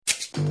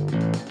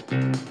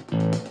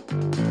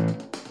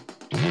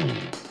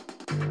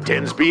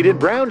10-Speed and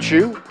Brown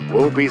Shoe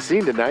won't be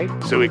seen tonight,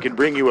 so we can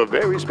bring you a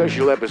very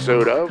special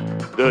episode of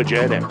The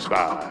Gen X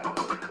Files.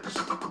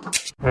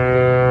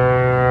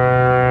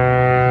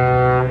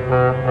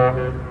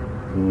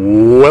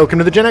 Welcome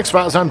to The Gen X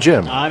Files. I'm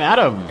Jim. I'm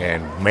Adam.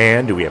 And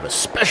man, do we have a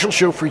special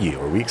show for you.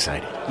 Are we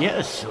excited?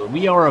 Yes,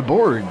 we are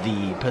aboard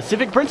the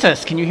Pacific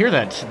Princess. Can you hear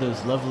that?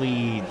 Those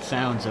lovely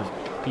sounds of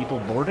people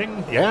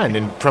boarding? Yeah, and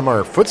then from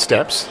our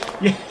footsteps.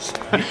 Yes.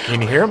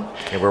 Can you hear them?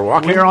 And we're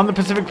walking. We're on the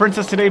Pacific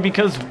Princess today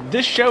because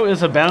this show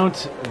is about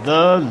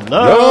the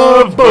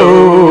Love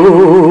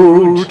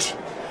Boat.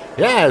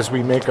 Yeah, as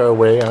we make our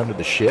way onto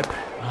the ship.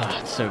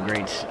 It's so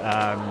great.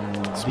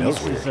 It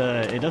smells weird.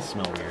 It does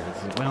smell weird.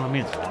 Well, I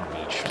mean, it's Long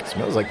Beach. It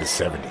smells like the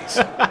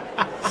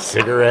 70s.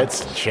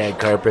 Cigarettes and shag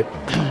carpet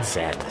and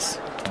sadness.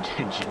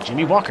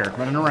 Jimmy Walker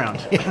running around.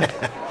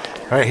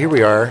 All right, here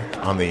we are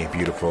on the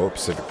beautiful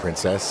Pacific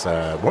Princess.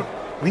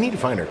 We need to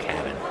find our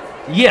cabin.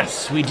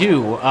 Yes, we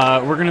do.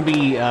 We're going to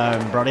be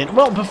brought in.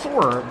 Well,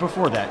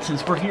 before that,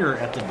 since we're here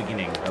at the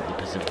beginning of the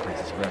Pacific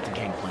Princess, we're at the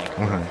gangplank.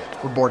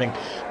 We're boarding.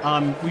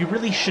 We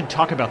really should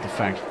talk about the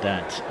fact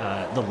that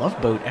the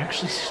Love Boat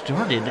actually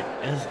started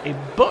as a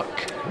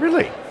book.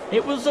 Really?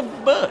 It was a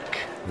book.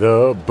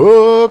 The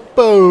Book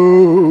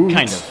Boat.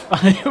 Kind of.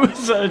 It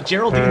was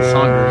Geraldine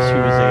Saunders, who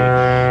was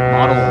a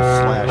model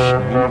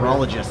 /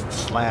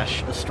 numerologist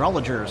 /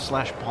 astrologer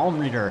 / palm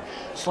reader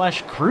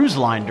 / cruise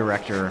line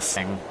director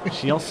thing.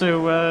 She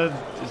also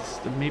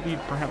maybe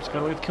perhaps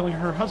got away with killing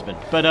her husband.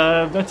 But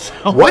that's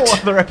a whole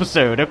other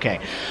episode. Okay.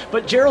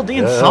 But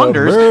Geraldine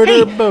Saunders.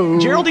 Hey,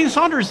 Geraldine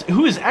Saunders,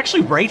 who is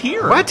actually right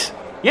here. What?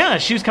 Yeah,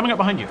 she was coming up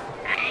behind you.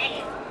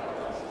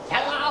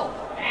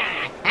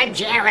 I'm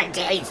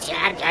Geraldine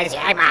Saunders.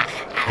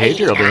 Hey,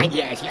 Geraldine.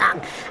 Years young.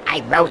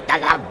 I wrote the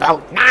Love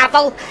Boat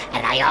novel,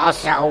 and I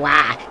also,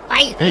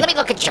 let me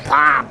look at your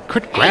palm.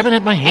 Quit grabbing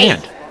at my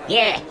hand.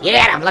 Yeah,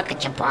 I'm looking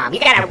at your palm. You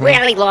got a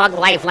really long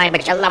lifeline,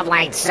 but your love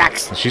line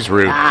sucks. She's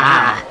rude.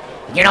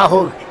 You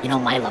know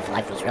my love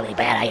life was really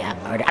bad.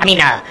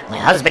 My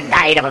husband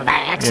died of an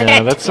accident.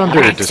 Yeah, that's under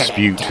a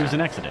dispute. It was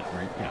an accident,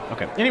 right? Yeah,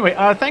 okay. Anyway,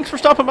 thanks for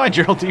stopping by,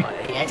 Geraldine.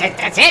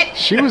 That's it?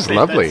 She was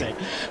lovely. That's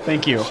it.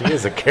 Thank you. She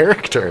is a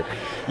character.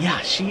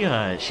 Yeah,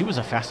 she was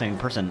a fascinating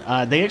person.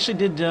 They actually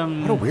did...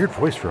 What a weird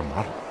voice for a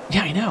model.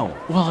 Yeah, I know.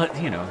 Well,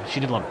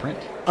 she did a lot of print.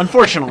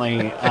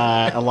 Unfortunately,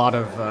 a lot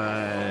of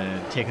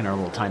taking our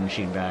little time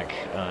machine back,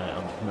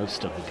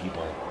 most of the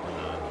people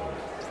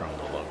from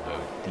the Love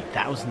Boat, the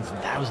thousands and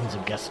thousands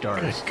of guest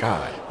stars. Good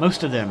God.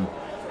 Most of them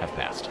have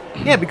passed.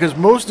 Yeah, because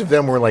most of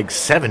them were like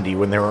 70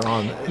 when they were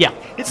on. Yeah.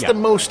 It's the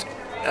most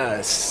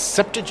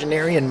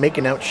septuagenarian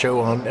making out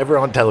show ever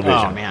on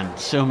television. Oh, man.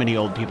 So many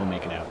old people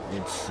making out.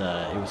 It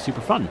was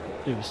super fun.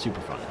 It was super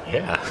fun.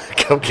 Yeah.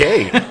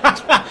 Okay.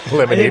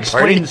 Lemonade it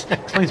explains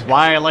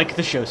why I like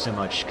the show so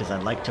much, because I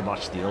like to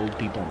watch the old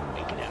people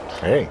making out.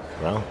 Hey,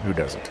 well, who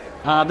doesn't?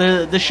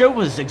 The show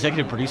was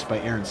executive produced by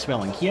Aaron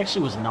Spelling. He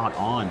actually was not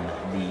on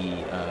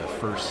the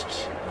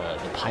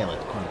the pilot,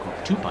 quote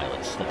unquote, 2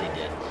 pilots that they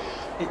did.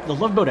 The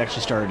Love Boat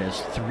actually started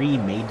as 3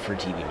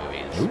 made-for-TV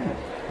movies. Ooh.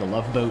 The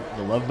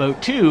Love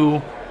Boat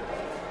 2,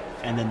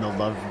 and then The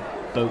Love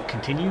Boat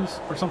Continues,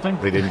 or something.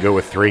 They didn't go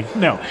with 3?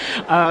 No.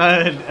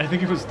 I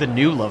think it was The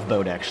New Love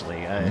Boat, actually.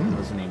 It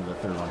was the name of the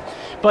third one.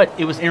 But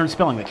it was Aaron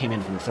Spelling that came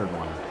in from the third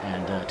one,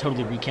 and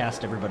totally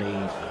recast everybody,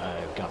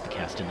 got the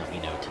cast in that we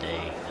know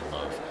today and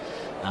love.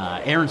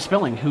 Aaron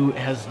Spelling, who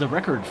has the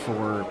record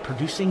for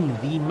producing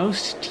the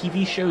most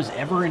TV shows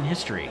ever in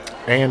history.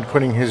 And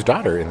putting his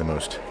daughter in the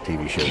most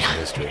TV shows in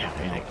history.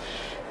 Yeah.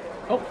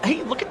 Oh,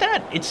 hey, look at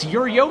that. It's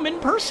your Yeoman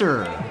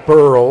Purser.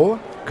 Burl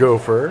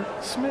Gopher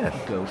Smith.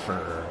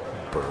 Gopher.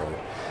 Burl.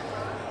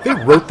 They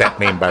wrote that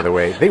name, by the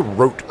way. They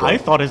wrote Burl. I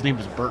thought his name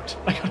was Bert.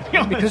 I gotta be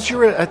honest. Because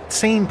you're a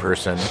sane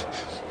person.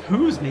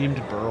 Who's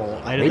named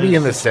Burl? Maybe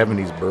in the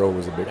 70s, Burl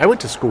was a big... I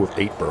went to school with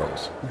 8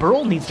 Burls.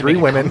 Burl needs to 3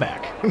 make women. a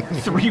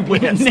comeback. 3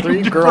 women Yes, 3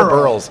 named girl Burl.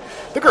 Burls.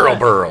 The girl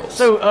Burls.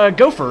 So,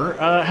 Gopher,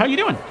 how you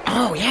doing?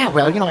 Oh, yeah,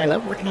 well, I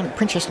love working on the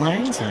Princess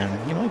lines. I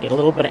get a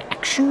little bit of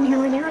action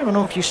here and there. I don't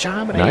know if you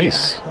saw, but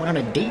nice. I went on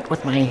a date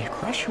with my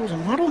crush, who was a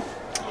model.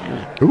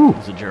 Ooh.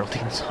 Is it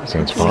Geraldine Saunders?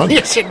 Sounds fun.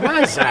 Yes, it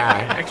was.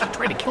 Actually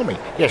tried to kill me.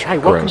 Yes, hi,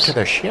 welcome Gross. to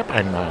the ship.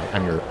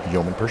 I'm your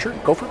yeoman purser,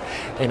 Gopher,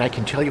 and I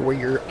can tell you where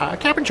your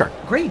cabin chart.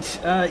 Great.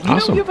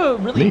 Awesome. You have a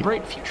really Neat.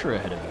 bright future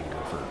ahead of you,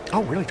 Gopher.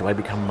 Oh, really? Do I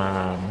become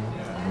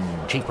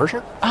chief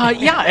purser?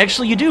 Yeah,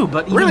 actually you do,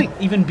 but Really?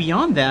 even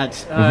beyond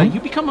that, you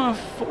become a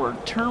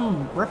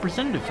 4-term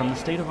representative from the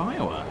state of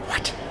Iowa.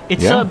 What?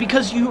 It's Yeah.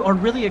 because you are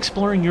really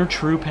exploring your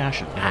true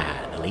passion.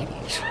 The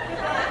ladies.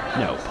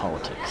 No,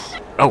 politics.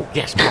 Oh,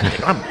 yes.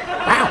 Wow.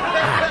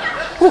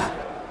 Whew.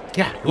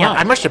 Yeah. Well, Yeah.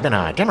 I must have been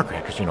a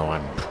Democrat because,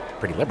 I'm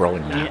pretty liberal.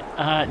 And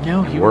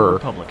No, you were. were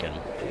Republican.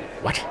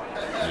 what?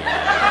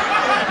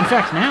 In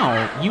fact,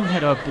 now you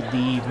head up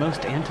the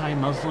most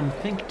anti-Muslim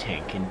think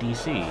tank in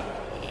D.C.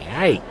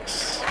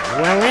 Yikes.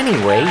 Well,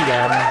 anyway,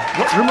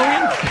 What room are we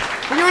in?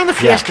 when you're on the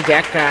Fiesta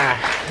deck,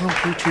 room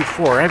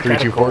 324, I've got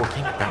to 324. go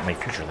think about my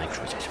future life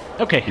choices.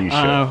 Okay, You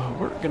should.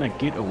 we're gonna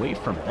get away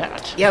from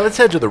that. Yeah, let's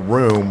head to the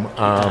room,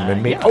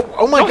 and maybe... yeah.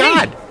 Oh my hey!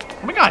 God!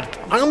 Oh my God!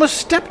 I almost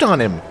stepped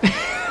on him.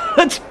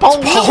 That's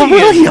Paul Paul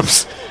Williams!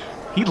 Williams!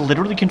 He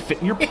literally can fit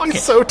in your pocket.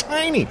 He's so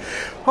tiny.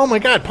 Oh my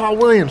God, Paul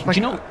Williams. Do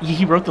you know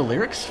he wrote the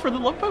lyrics for the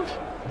Love Boat?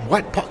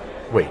 What?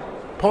 Wait,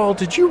 Paul,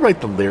 did you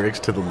write the lyrics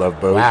to The Love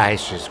Boat? Wow,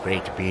 it's just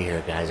great to be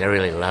here, guys. I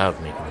really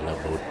love making the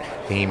Love Boat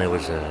theme. It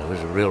was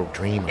a real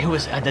dream. It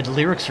was the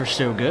lyrics are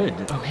so good.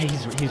 Okay,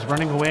 he's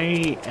running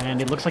away,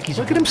 and it looks like he's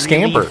Look at him really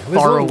scamper.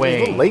 far His away.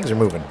 little legs are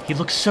moving. He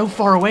looks so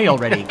far away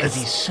already because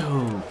he's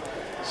so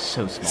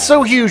small.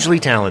 So hugely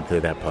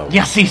talented, that Paul.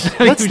 Yes, he's.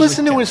 Let's hugely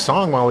listen to his talented.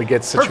 song while we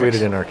get situated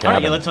Perfect. in our All cabin.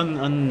 right, yeah, let's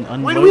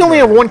unload. Why do we only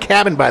have one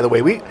cabin, by the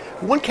way?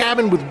 One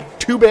cabin with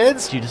 2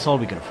 beds? Dude, that's all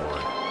we can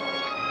afford.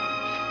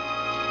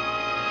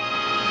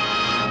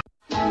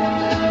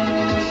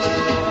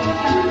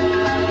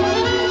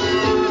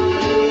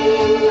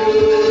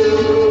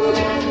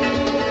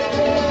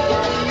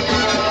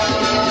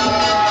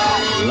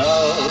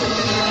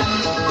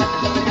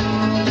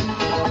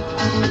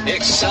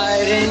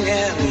 Exciting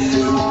and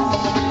new.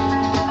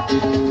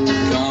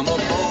 Come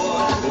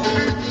aboard.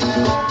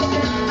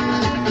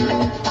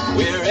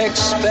 We're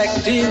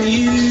expecting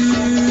you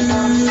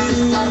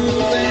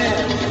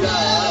and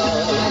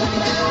love.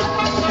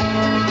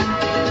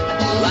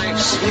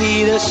 Life's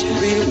sweetest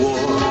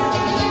reward.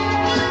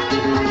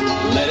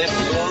 Let it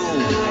flow.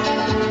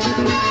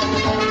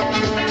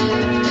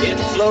 It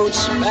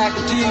floats back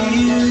to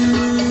you.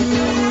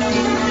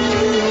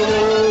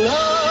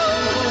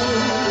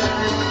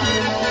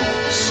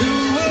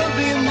 Soon we'll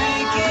be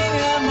making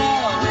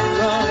another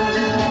run.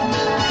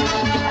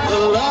 The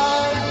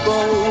Love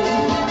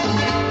Boat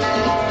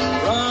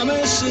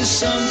promises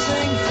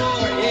something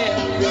for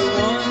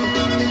everyone.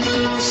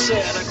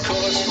 Set a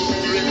course for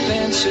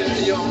adventure,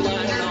 your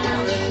mind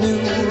on a new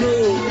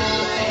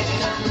romance.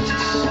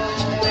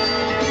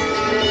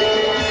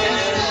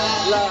 And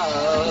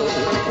love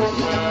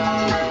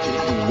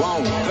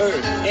won't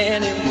hurt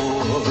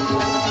anymore.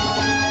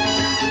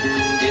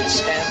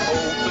 It's an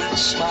open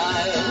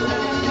smile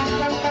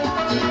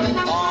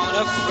on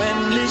a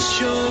friendly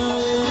shore.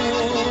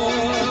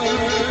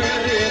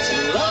 It's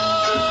love.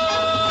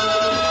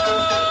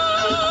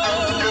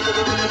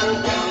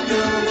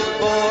 Welcome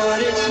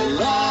aboard. It's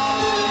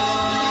love.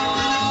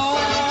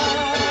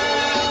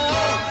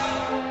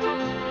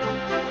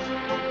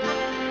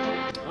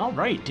 All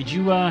right, did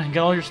you get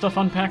all your stuff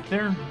unpacked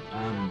there?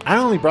 I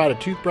only brought a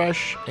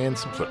toothbrush and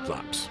some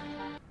flip-flops.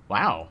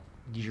 Wow,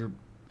 you're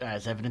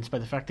as evidenced by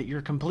the fact that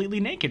you're completely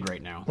naked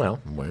right now. Well,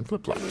 I'm wearing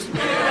flip-flops.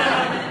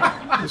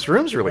 This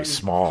room's really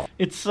small.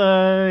 It's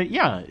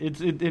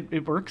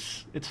it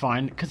works. It's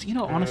fine because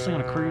honestly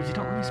on a cruise you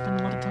don't really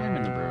spend a lot of time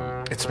in the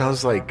room. It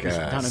smells like...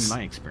 Not in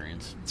my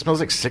experience. It smells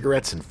like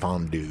cigarettes and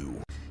fondue.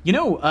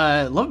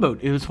 Love Boat,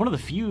 it was one of the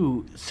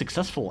few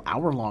successful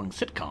hour-long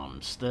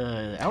sitcoms.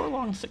 The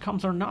hour-long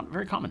sitcoms are not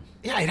very common.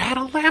 Yeah, it had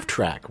a laugh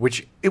track,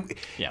 which... It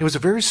Yeah. was a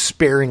very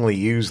sparingly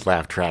used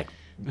laugh track.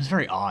 It was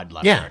very odd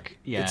laugh Yeah. track.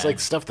 Yeah. It's like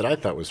stuff that I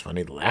thought was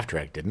funny. The laugh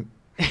track didn't.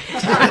 I'm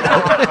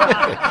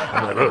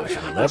like, oh, should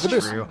I laugh at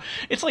this? true.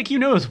 It's like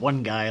there's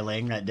one guy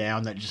laying that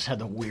down that just had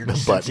the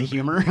weirdest sense button. of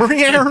humor.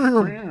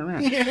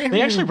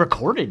 They actually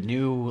recorded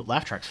new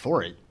laugh tracks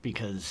for it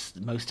because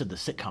most of the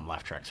sitcom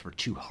laugh tracks were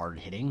too hard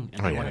hitting,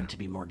 and they yeah. wanted to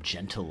be more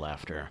gentle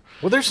laughter.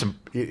 Well, there's a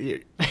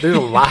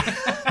lot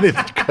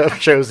of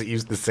shows that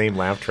use the same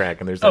laugh track,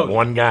 and there's that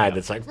one guy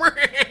that's like...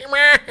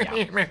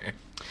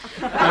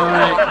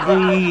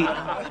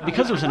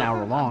 Because it was an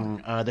hour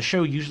long, the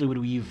show usually would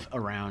weave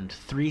around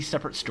 3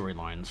 separate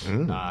storylines.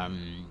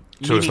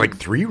 So it's like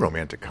 3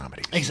 romantic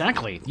comedies.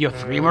 Exactly. You have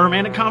 3 more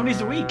romantic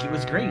comedies a week. It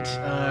was great.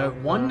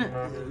 One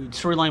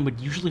storyline would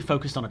usually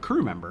focus on a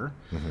crew member,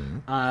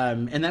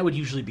 and that would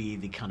usually be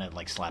the kind of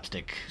like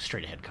slapstick,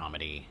 straight-ahead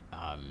comedy.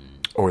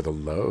 Or the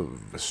love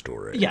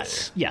story.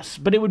 Yes,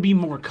 but it would be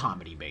more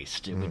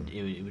comedy-based. It would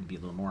be a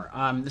little more.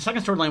 The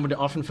second storyline would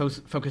often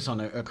focus on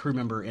a crew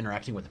member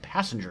interacting with a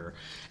passenger,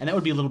 and that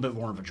would be a little bit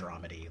more of a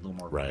dramedy, a little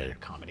more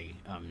romantic comedy.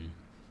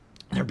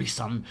 There'd be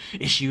some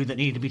issue that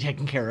needed to be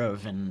taken care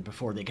of, and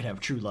before they could have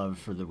true love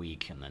for the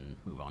week, and then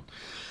move on.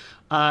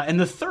 And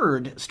the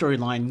third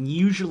storyline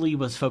usually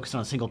was focused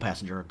on a single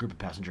passenger, a group of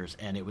passengers,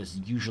 and it was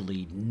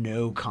usually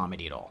no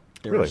comedy at all.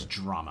 There was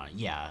drama,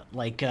 yeah.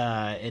 Like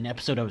an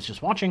episode I was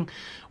just watching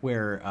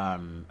where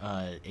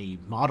a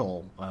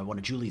model, one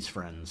of Julie's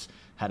friends,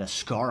 had a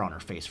scar on her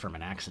face from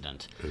an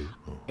accident.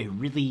 A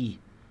really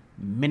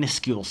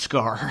minuscule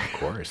scar. Of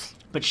course.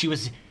 But she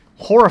was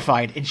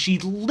horrified, and she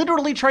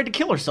literally tried to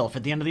kill herself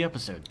at the end of the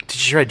episode. Did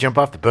she try to jump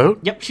off the boat?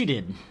 Yep, she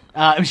did.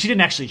 She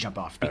didn't actually jump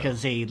off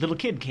because a little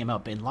kid came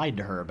up and lied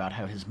to her about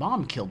how his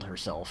mom killed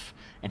herself,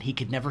 and he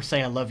could never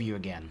say "I love you"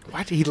 again.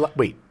 What?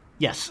 Wait.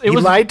 Yes, He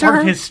lied to part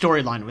her? of his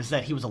storyline was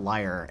that he was a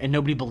liar, and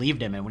nobody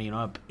believed him. And when he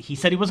went up, he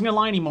said he wasn't going to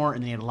lie anymore,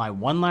 and then he had to lie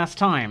one last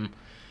time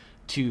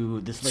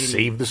to this lady.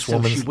 Save this so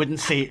woman's-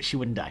 she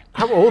wouldn't die.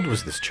 How old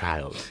was this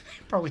child?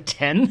 Probably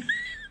 10.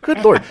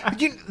 Good Lord.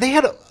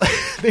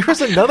 There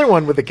was another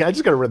one with the kid. I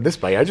just got to run this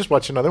by you. I just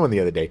watched another one the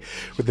other day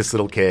with this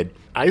little kid.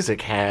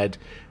 Isaac had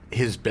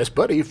his best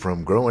buddy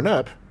from growing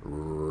up,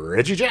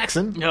 Reggie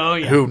Jackson. Oh,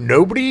 yeah. Who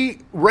nobody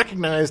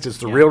recognized as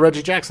the real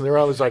Reggie Jackson. They were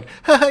always like,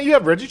 haha, you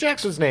have Reggie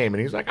Jackson's name.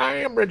 And he's like, I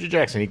am Reggie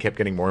Jackson. He kept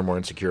getting more and more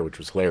insecure, which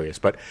was hilarious.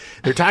 But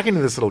they're talking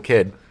to this little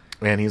kid.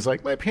 And he's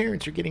like, my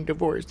parents are getting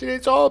divorced. And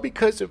it's all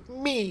because of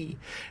me.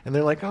 And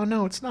they're like, oh,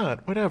 no, it's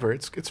not. Whatever.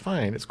 It's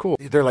fine. It's cool.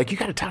 They're like, you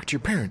got to talk to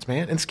your parents,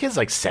 man. And this kid's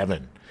like 7.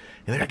 And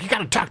they're like, you got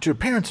to talk to your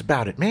parents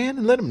about it, man,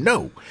 and let them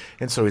know.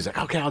 And so he's like,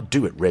 okay, I'll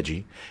do it,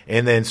 Reggie.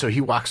 And then so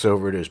he walks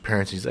over to his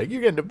parents. He's like,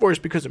 you're getting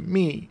divorced because of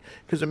me.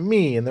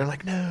 And they're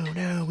like,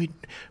 no,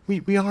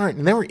 we aren't.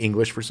 And they were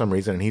English for some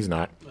reason, and he's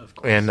not. Of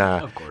course. And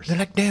of course. They're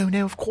like,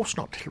 no, of course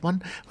not, little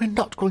one. We're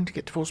not going to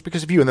get divorced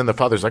because of you. And then the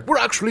father's like, we're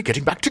actually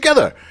getting back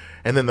together.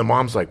 And then the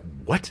mom's like,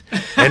 what?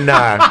 And,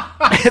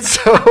 and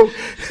so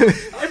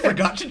I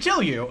forgot to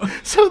tell you.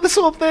 So this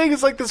whole thing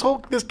is like this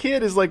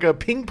kid is like a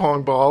ping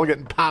pong ball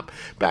getting popped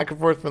back and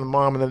forth from the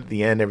mom, and then at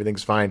the end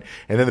everything's fine.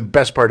 And then the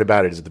best part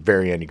about it is at the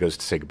very end he goes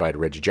to say goodbye to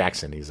Reggie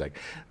Jackson. He's like,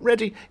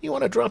 Reggie, you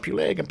want to drop your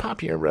leg and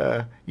pop your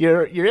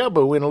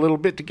elbow in a little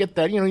bit to get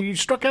that? You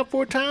struck out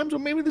 4 times. Well,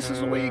 maybe this is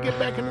the way you get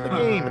back into the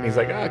game. And he's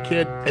like,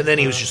 kid. And then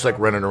he was just like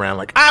running around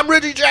like, I'm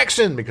Reggie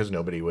Jackson, because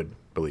nobody would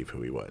believe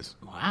who he was.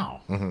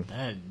 Wow,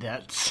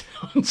 that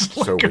sounds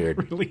like So a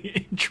weird.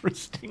 really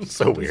interesting.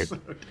 So weird.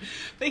 episode.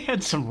 They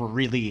had some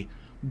really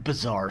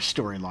bizarre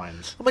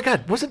storylines. Oh my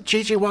God, wasn't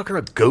J.J. Walker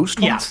a ghost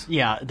once?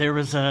 Yeah. There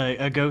was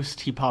a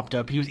ghost. He popped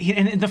up.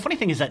 And the funny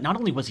thing is that not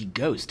only was he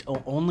ghost,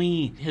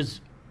 only his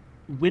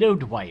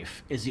widowed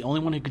wife is the only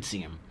one who could see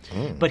him.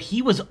 But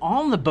he was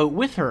on the boat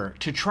with her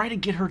to try to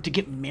get her to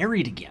get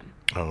married again.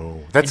 Oh,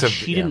 that's And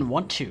she didn't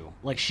want to.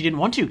 She didn't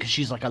want to because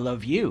she's like, I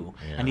love you.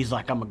 Yeah. And he's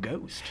like, I'm a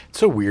ghost. It's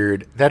so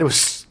weird. That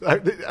was I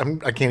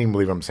can't even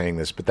believe I'm saying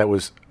this, but that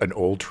was an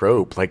old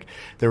trope. Like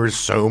there was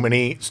so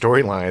many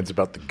storylines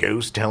about the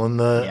ghost telling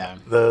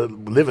the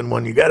living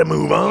one, you got to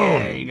move on.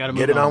 Yeah, you gotta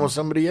get move it on on. with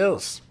somebody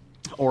else.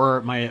 Or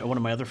one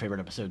of my other favorite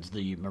episodes,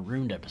 the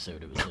Marooned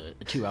episode. It was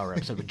a 2-hour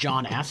episode with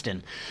John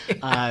Aston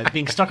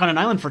being stuck on an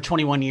island for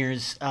 21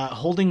 years,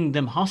 holding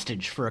them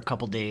hostage for a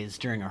couple days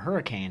during a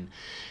hurricane.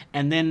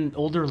 And then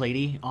older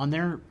lady on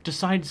there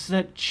decides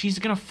that she's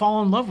going to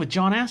fall in love with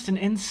John Aston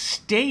and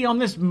stay on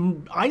this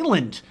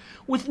island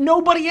with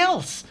nobody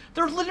else.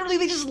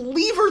 They just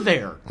leave her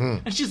there.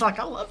 And she's like,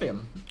 I love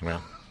him.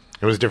 Well,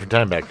 it was a different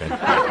time back then.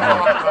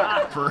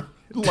 For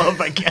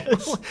love, I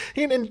guess.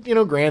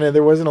 and granted,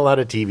 there wasn't a lot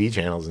of TV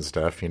channels and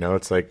stuff.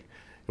 It's like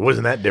it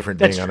wasn't that different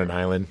That's being on an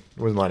island.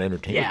 It wasn't a lot of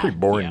entertainment. It was pretty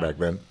boring back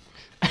then.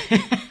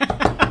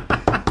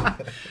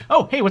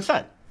 Oh, hey, what's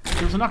that?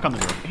 There's a knock on the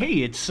door.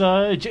 Hey, it's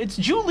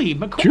Julie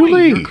McCoy,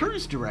 Julie. your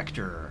cruise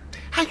director.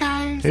 Hi,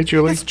 guys. Hey,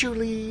 Julie. It's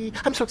Julie.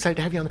 I'm so excited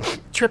to have you on the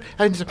trip.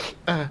 I got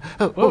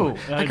Whoa, a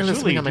little Julie,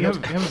 something on my you nose.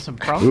 have some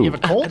problem? You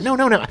have a cold? No.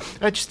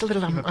 Just a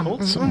little.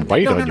 cold? Some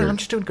white no, on your- I'm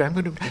just doing good.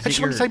 I just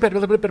it want to tell you a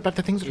little bit about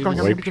the things that are going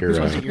on. Wipe your,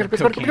 Is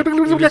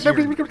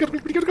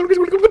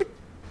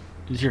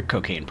it your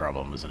cocaine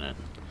problem, isn't it?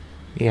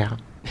 Yeah.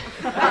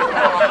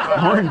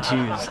 Lauren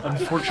Tews,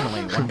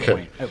 unfortunately,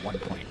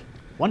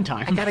 one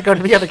time. Gotta go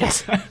to the other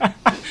guys.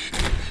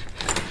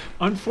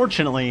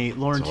 Unfortunately,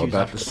 Lauren It's all Tews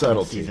about after the the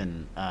subtlety.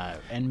 season,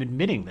 and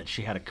admitting that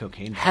she had a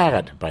cocaine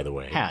problem. Had, by the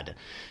way.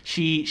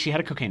 She had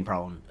a cocaine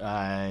problem.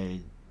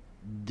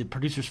 The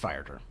producers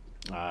fired her.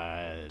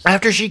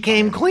 After she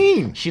came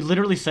clean. She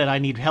literally said, I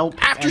need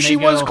help. After And they she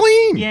was go,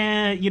 clean.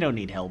 Yeah, you don't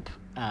need help.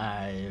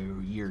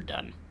 You're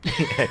done.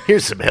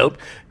 Here's some help.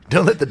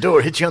 Don't let the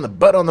door hit you on the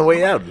butt on the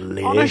way out,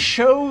 lady. On a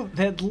show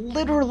that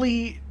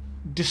literally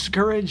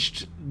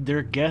discouraged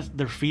their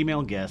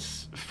female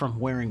guests from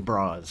wearing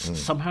bras.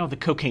 Somehow the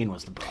cocaine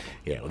was the problem.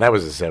 Yeah, well, that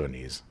was the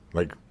 70s.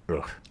 Like,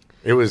 ugh.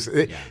 There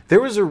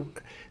was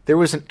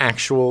an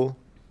actual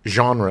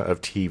genre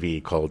of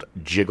TV called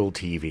Jiggle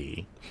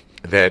TV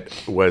that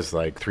was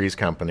like Three's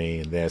Company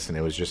and this, and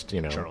it was just,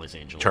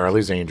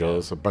 Charlie's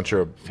Angels, a bunch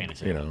of,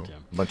 Fantasy Island, yeah.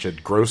 a bunch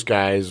of gross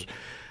guys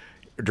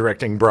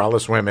directing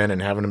braless women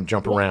and having them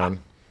jump around.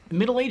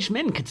 Middle-aged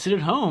men could sit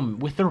at home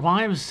with their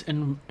wives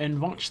and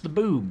watch the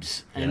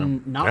boobs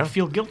and not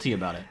feel guilty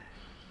about it.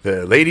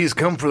 The ladies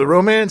come for the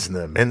romance, and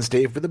the men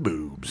stay for the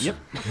boobs. Yep.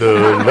 The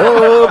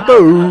Love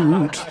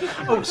Boat.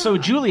 Oh, so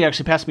Julie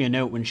actually passed me a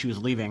note when she was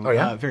leaving. Oh,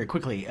 yeah? Very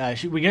quickly.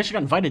 We actually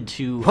got invited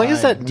to. Why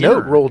is that dinner.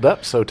 note rolled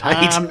up so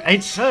tight?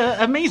 It's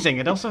amazing.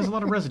 It also has a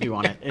lot of residue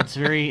on it. It's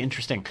very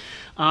interesting.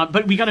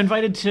 But we got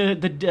invited to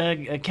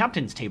the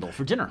captain's table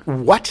for dinner.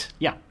 What?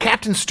 Yeah.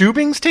 Captain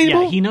Steubing's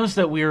table? Yeah, he knows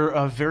that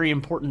we're very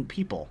important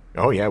people.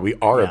 Oh, yeah, we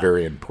are a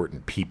very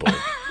important people.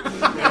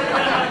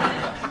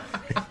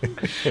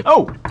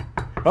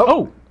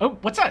 Oh,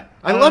 what's that?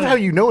 I love how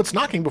you know it's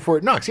knocking before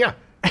it knocks. Yeah.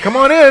 Come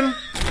on in.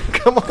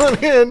 Come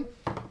on in.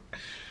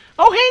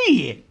 Oh,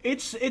 hey!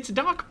 It's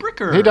Doc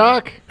Bricker. Hey,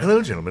 Doc.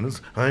 Hello, gentlemen.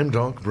 I'm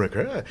Doc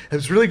Bricker.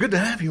 It's really good to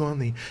have you on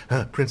the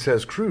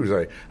Princess Cruise.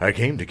 I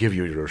came to give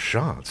you your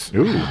shots.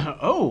 Ooh.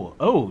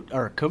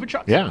 Our COVID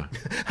shots? Yeah.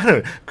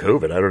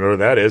 COVID, I don't know what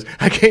that is.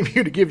 I came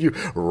here to give you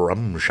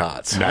rum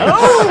shots. Oh,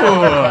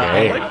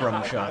 I like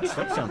rum shots.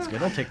 That sounds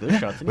good. I'll take those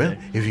shots. Any Well, day.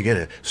 if you get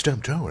a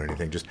stumped toe or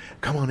anything, just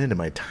come on into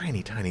my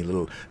tiny, tiny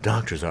little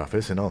doctor's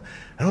office, and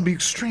I'll be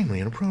extremely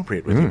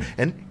inappropriate with you.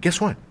 And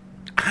guess what?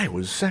 I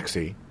was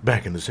sexy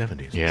back in the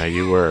 70s. Yeah,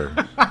 you were.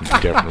 You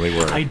definitely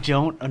were. I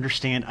don't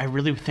understand. I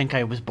really think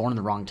I was born in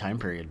the wrong time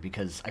period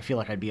because I feel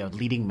like I'd be a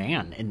leading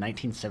man in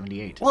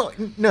 1978. Well,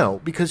 no,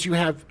 because you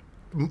have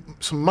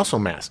some muscle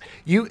mass.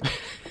 You,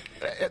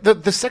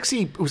 the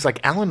sexy, it was like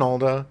Alan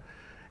Alda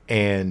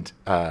and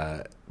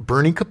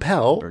Bernie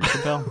Capel,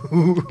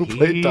 who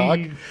played Doc.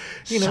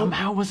 You know,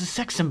 somehow was a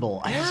sex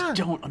symbol. I Yeah. just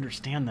don't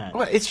understand that.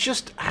 well, it's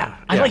just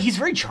He's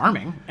very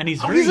charming and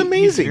he's very, he's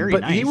amazing, very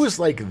but nice. he was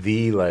like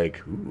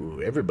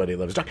ooh, everybody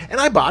loves Doc, and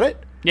I bought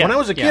it. Yeah, When I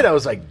was a kid, yeah. I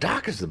was like,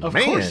 Doc is the Of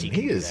man. course he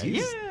can do is. that.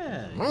 He's,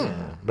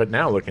 Yeah. But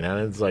now looking at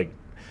it, it's like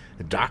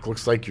Doc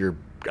looks like your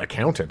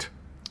accountant.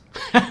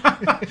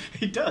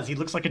 He does. He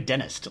looks like a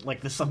dentist,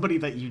 like somebody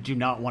that you do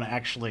not want to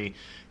actually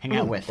hang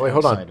out with. Wait,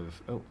 hold on. outside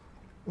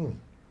Of,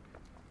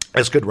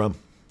 That's good rum.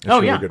 That's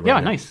really yeah, good rum, yeah,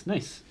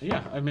 nice.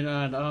 Yeah, I mean,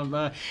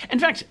 in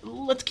fact,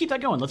 let's keep that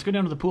going. Let's go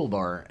down to the pool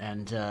bar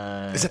and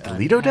Is it the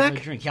Lido have a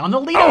deck? drink. Yeah, on the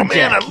Lido Oh, deck.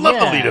 man, I love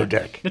the yeah. Lido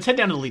deck. Let's head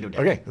down to the Lido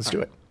deck. Okay, let's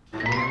do it.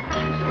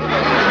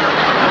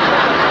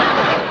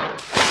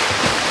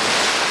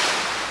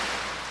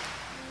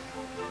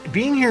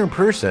 Being here in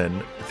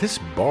person, this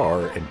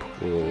bar and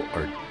pool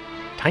are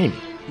tiny.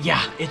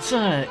 Yeah, it's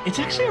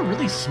actually a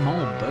really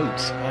small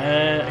boat.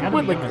 I gotta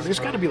What, be like, honest. there's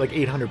got to be like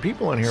 800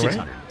 people in here,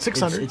 600. right?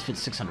 600. It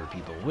fits 600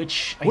 people,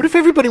 which What if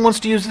everybody wants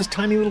to use this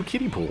tiny little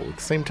kiddie pool at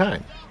the same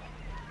time?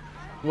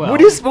 well,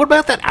 What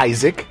about that,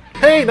 Isaac?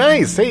 Hey,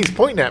 nice. Hey, he's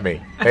pointing at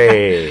me.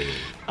 Hey.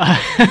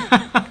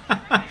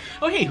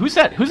 Oh, hey, who's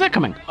that? Who's that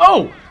coming?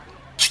 Oh,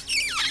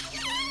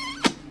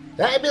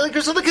 Hey, Billy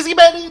Crystal, the kissy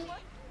buddy.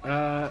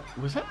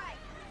 was that?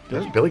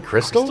 That's Billy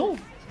Crystal? Crystal?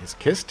 His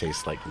kiss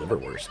tastes like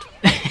liverwurst.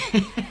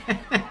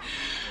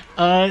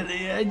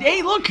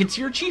 Hey, look, it's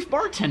your chief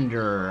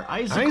bartender,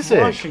 Isaac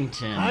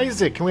Washington.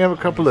 Isaac, can we have a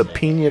couple of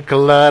pina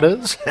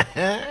coladas?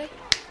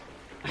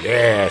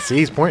 Yeah, see,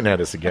 he's pointing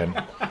at us again.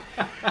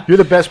 You're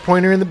the best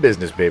pointer in the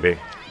business, baby.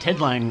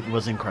 Ted Lang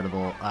was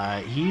incredible.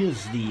 He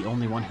is the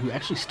only one who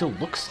actually still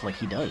looks like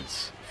he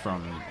does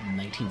from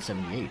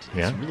 1978. It's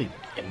Yeah? really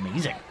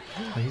amazing.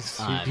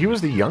 He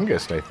was the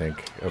youngest, I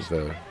think, of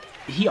the...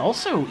 He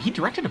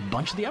directed a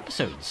bunch of the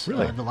episodes.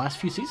 Really? The last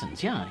few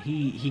seasons. Yeah,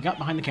 he got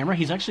behind the camera.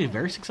 He's actually a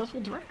very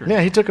successful director.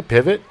 Yeah, he took a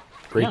pivot.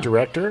 Great Yeah.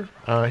 director.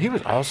 He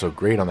was also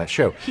great on that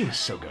show. He was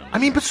so good. I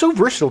mean, but so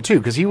versatile, too,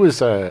 because he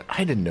was... I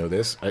didn't know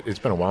this. It's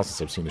been a while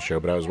since I've seen the show,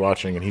 but I was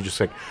watching, and he just,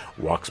 like,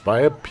 walks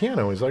by a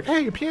piano. He's like,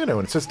 hey, a piano.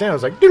 And sits down.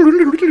 It's like...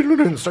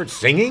 And starts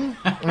singing.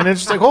 And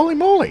it's just like, holy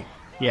moly.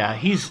 Yeah,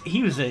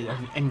 he was an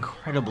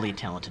incredibly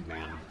talented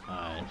man.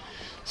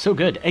 So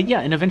good.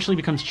 And eventually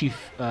becomes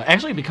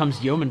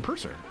becomes yeoman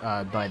purser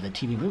by the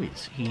TV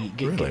movies. He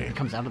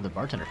becomes out of the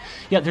bartender.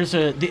 Yeah, there's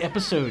the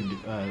episode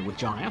with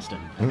John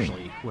Aston,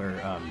 actually, where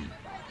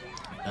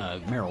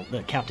Meryl,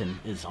 the captain,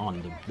 is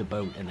on the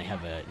boat, and they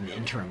have an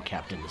interim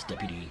captain, this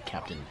deputy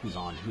captain, who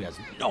has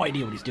no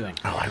idea what he's doing.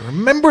 Oh, I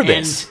remember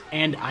this.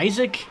 And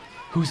Isaac,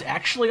 who's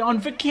actually on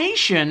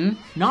vacation,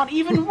 not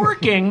even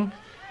working,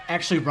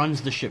 actually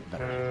runs the ship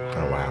better.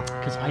 Oh, wow.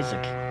 Because Isaac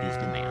is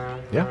the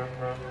man. Yeah.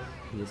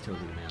 He is totally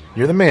the man.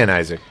 You're the man,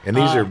 Isaac. And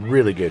these are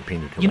really good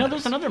pina coladas. You know,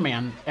 there's another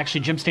man,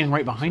 actually, Jim, standing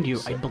right behind you.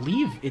 I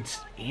believe it's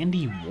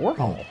Andy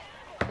Warhol.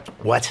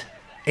 What?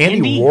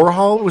 Andy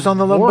Warhol was on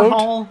the Love Boat?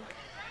 Warhol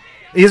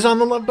Is on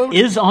the Love Boat?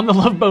 is on the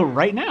Love Boat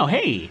right now.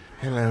 Hey,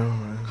 Hello.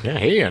 Yeah,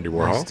 hey, Andy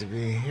Nice Warhol. to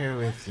be here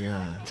with you.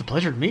 it's a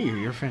pleasure to meet you.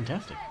 You're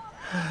fantastic.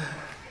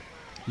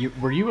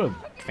 Were you a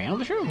fan of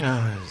the show?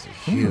 I was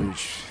a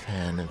huge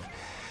fan of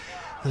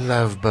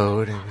Love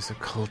Boat. It was a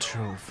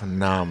cultural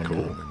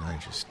phenomenon, and I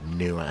just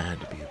knew I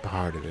had to be a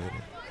part of it.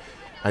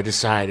 I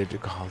decided to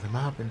call them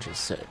up and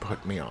just say,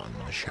 put me on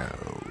the show.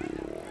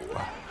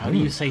 How do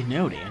you say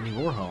no to Andy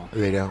Warhol?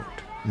 They don't.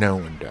 No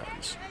one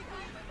does.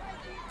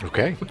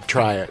 Okay.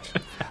 Try it.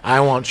 I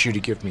want you to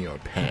give me your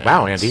pants.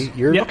 Wow, Andy,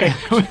 you're Yeah, okay.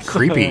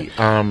 creepy.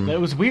 That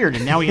was weird,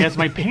 and now he has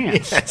my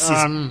pants. Yes,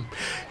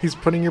 he's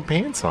putting your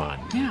pants on.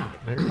 Yeah.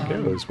 There he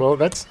goes. Well,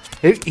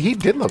 he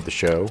did love the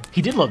show.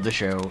 He did love the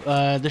show.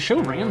 The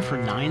show ran for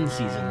 9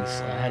 seasons.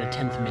 Had a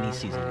 10th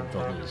mini-season with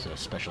all those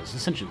specials.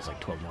 Essentially, it was like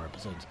 12 more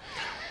episodes.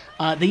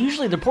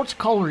 The ports of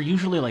call were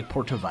usually like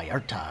Puerto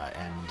Vallarta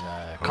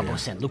and Cabo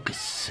San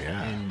Lucas,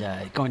 Yeah.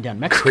 and going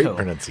down Mexico. Great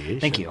pronunciation.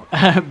 Thank you.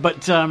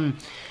 But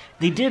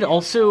they did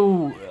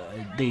also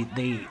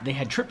they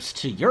had trips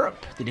to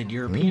Europe. They did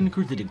European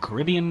cruise. They did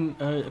Caribbean,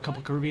 a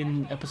couple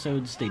Caribbean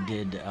episodes. They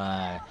did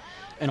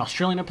an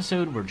Australian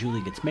episode where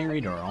Julie gets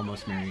married or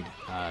almost married.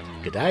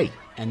 Good day.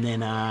 And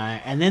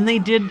then they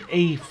did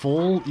a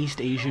full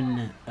East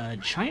Asian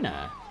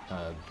China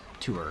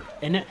tour.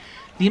 And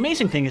the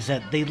amazing thing is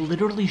that they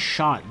literally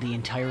shot the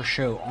entire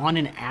show on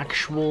an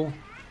actual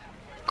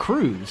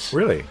cruise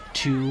Really?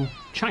 to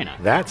China.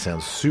 That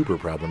sounds super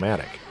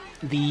problematic.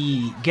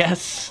 The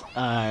guests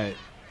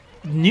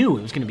knew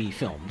it was going to be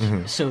filmed,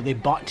 Mm-hmm. so they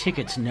bought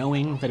tickets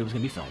knowing that it was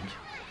going to be filmed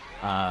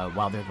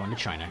while they're going to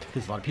China,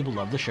 because a lot of people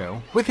love the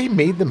show. What, they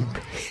made them...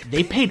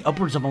 They paid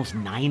upwards of almost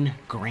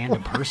 $9,000 a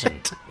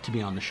person to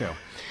be on the show.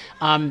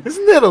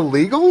 Isn't that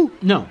illegal?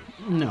 No,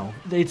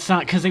 it's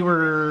not, because they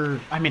were.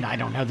 I mean, I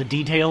don't know the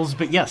details,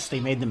 but yes, they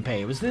made them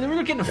pay. It was they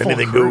were getting a full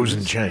Anything cruise.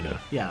 goes in China.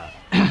 Yeah.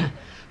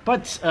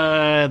 But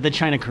the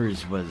China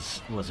cruise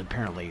was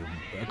apparently,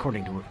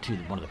 according to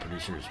one of the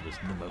producers, was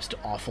the most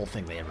awful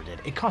thing they ever did.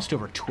 It cost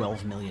over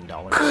 $12 million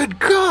Good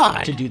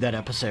God! to do that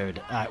episode,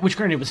 which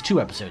granted it was 2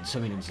 episodes, so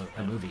I mean it was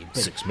a movie.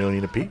 But $6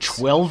 million apiece.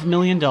 $12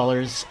 million.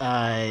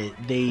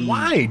 They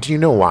Why? Do you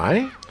know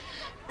why?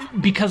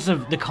 Because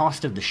of the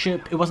cost of the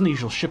ship. It wasn't the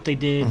usual ship they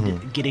did.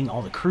 Mm-hmm. Getting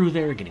all the crew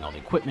there, getting all the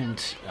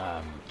equipment,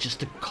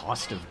 just the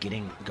cost of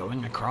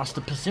going across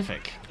the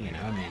Pacific. You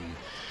know, I mean.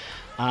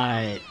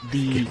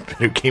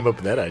 Who came up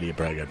with that idea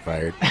probably got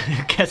fired.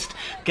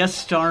 guest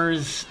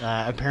stars,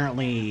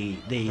 apparently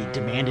they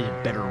demanded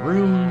better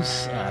rooms,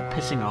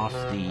 pissing off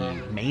the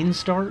main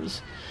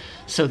stars.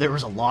 So there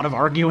was a lot of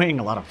arguing,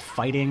 a lot of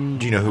fighting.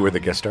 Do you know who were the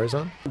guest stars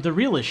on? The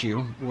real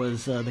issue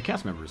was the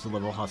cast members. The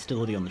level of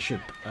hostility on the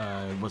ship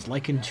was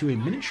likened to a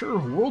miniature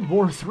World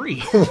War III.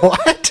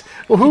 What?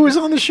 Well, who was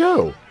on the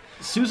show?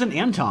 Susan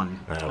Anton.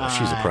 Oh, well,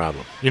 she's a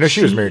problem. You know,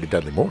 she was married to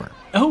Dudley Moore.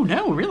 Oh,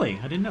 no, really?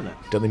 I didn't know that.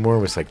 Dudley Moore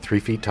was like 3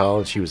 feet tall,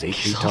 and she was 8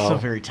 She's feet tall. also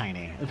very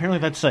tiny. Apparently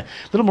that's a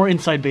little more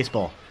inside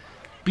baseball.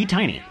 Be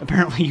tiny.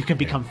 Apparently you can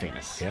become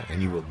famous. Yeah,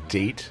 and you will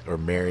date or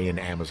marry an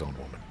Amazon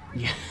woman.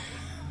 Yeah.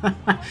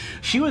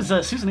 She was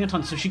Susan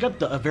Anton, so she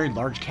got a very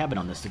large cabin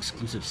on this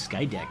exclusive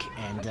sky deck,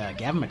 and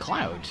Gavin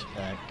McLeod,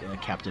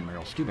 Captain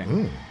Meryl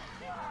Stubing,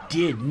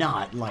 did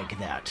not like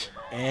that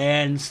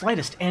and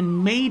slightest,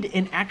 and made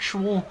an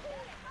actual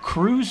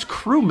cruise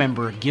crew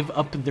member give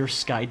up their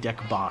sky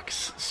deck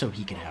box so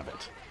he could have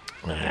it.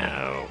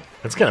 Wow.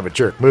 That's kind of a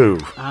jerk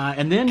move.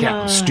 And then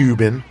Captain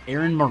Steuben.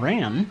 Erin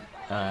Moran,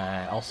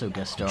 also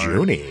guest star.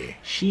 Junie.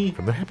 She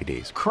From the Happy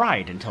Days.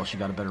 cried until she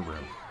got a better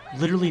room.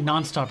 Literally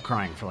nonstop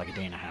crying for like a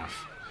day and a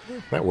half.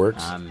 That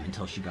works.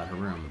 Until she got her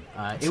room.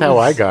 That's how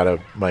I got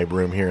my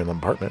room here in the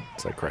apartment.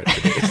 So I cried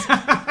for days.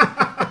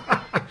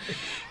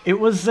 It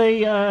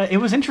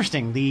was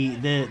interesting.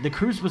 The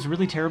cruise was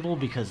really terrible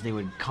because they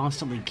would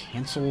constantly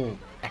cancel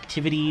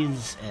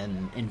activities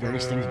and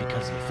various things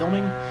because of the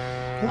filming.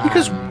 Well,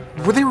 because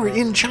they were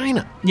in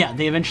China. Yeah,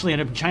 they eventually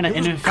ended up in China. It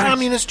was in fact,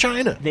 communist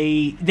China.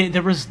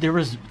 there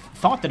was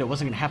thought that it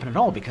wasn't going to happen at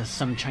all because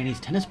some Chinese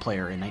tennis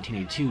player in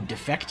 1982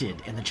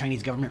 defected, and the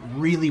Chinese government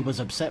really was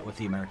upset with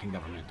the American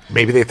government.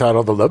 Maybe they thought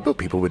all the Love Boat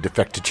people would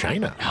defect to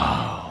China.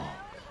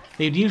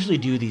 They'd usually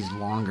do these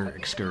longer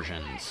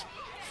excursions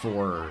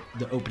for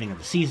the opening of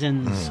the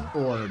seasons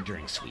or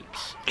during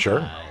sweeps.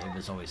 Sure. It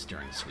was always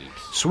during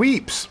sweeps.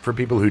 Sweeps, for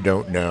people who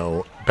don't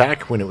know,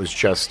 back when it was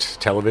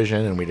just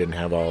television and we didn't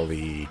have all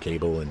the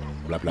cable and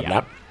blah,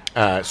 blah,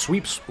 blah,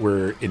 sweeps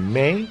were in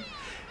May,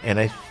 and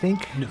I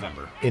think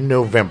November. In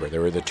November,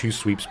 there were the 2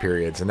 sweeps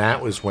periods, and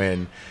that was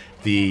when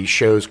the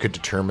shows could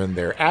determine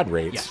their ad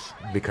rates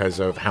because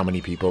of how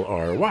many people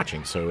are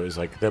watching. So it was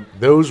like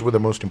those were the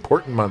most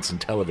important months in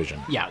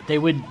television. Yeah, they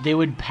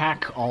would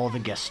pack all the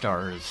guest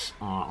stars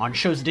on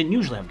shows that didn't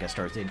usually have guest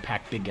stars. They'd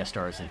pack big guest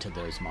stars into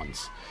those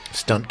months.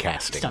 Stunt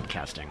casting. Stunt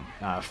casting.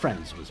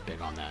 Friends was big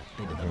on that.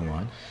 They did that a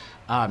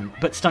lot.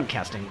 But stunt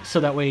casting, so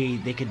that way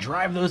they could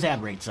drive those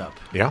ad rates up.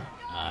 Yeah.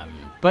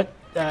 But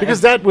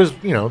because that was,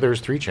 there's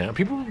 3 channels.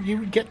 You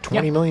would get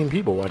 20 million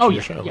people watching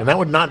the show, and that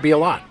would not be a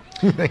lot.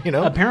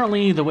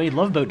 Apparently, the way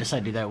Love Boat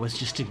decided to do that was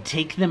just to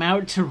take them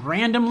out to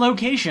random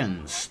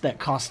locations that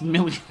cost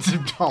millions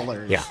of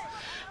dollars. Yeah.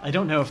 I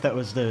don't know if that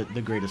was the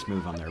greatest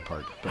move on their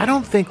part. But I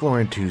don't think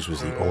Lauren Tews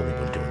was the only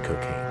one doing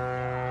cocaine.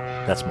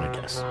 That's my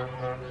guess.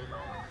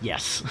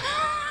 Yes.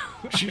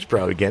 She's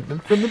probably getting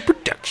it from the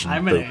production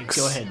I'm going folks.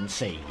 to go ahead and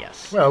say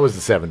yes. Well, it was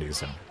the 70s,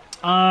 so.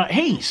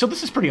 Hey, so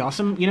this is pretty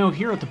awesome.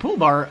 Here at the pool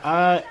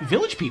bar,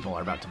 Village People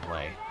are about to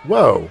play.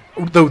 Whoa.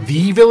 The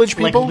Village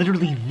People? Like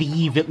literally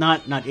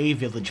not a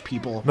Village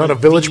People. Not but a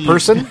village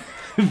person?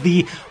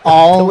 The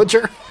all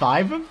Villager?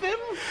 5 of them?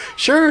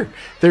 Sure.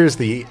 There's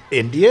the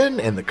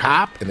Indian and the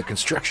cop and the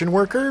construction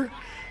worker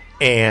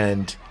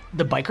and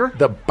The biker?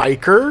 the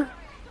biker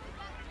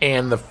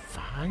and the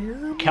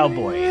fire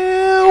Cowboy.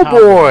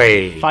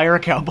 Cowboy. Fire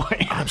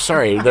cowboy. I'm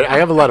sorry. I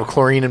have a lot of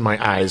chlorine in my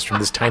eyes from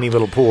this tiny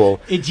little pool.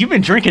 You've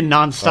been drinking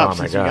nonstop Oh, my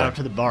since God. we got up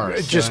to the bar.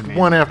 so, Just I mean,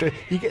 one after.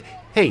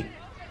 Hey,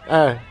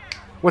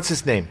 what's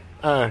his name?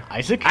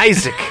 Isaac?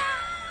 Isaac.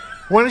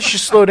 Why don't you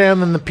slow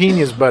down on the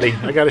pinas, buddy?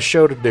 I got a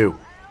show to do.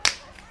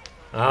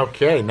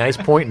 Okay, nice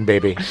pointing,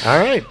 baby. All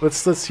right,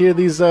 let's hear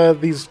this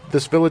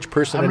village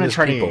person I'm and going his to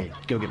try people.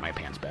 to go get my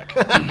pants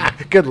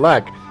back. Good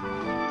luck.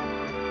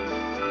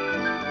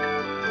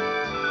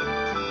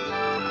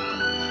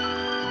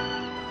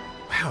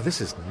 Wow,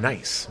 this is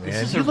nice, man.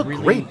 This is You a look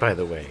really- great, by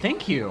the way.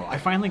 Thank you. I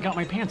finally got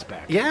my pants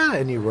back. Yeah,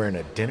 and you're wearing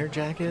a dinner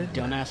jacket.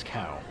 Don't ask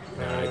how.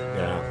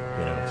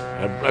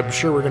 I'm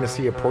sure we're going to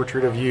see a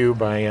portrait of you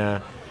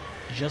by.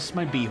 Just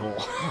my beehole.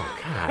 Oh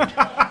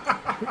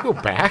God, we go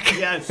back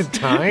in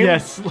time.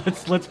 Yes.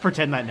 Let's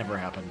pretend that never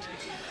happened.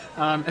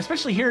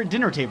 Especially here at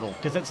dinner table,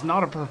 because that's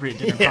not appropriate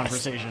dinner Yes.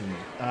 conversation.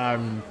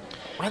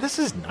 Wow, this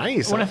is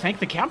nice. I want to thank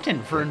the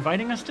captain for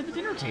inviting us to the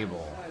dinner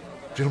table.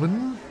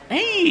 Gentlemen,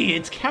 Hey,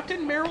 it's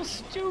Captain Meryl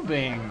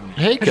Stubing.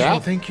 hey,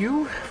 Cap. Thank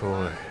you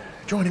for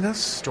joining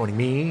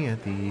me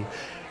at the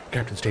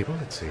captain's table.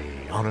 It's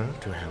an honor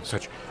to have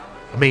such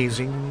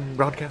amazing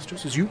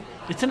broadcasters as you.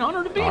 It's an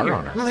honor to be Our here.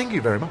 honor. Well, thank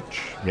you very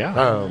much. Yeah.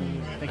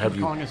 Thank you have for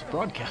calling us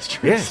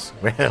broadcasters. Yes.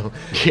 Well,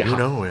 Yeah. you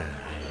know, I am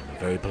a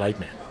very polite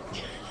man.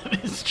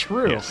 It's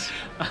true.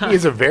 He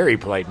is a very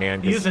polite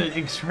man. He is an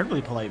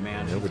incredibly polite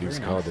man. Nobody's He's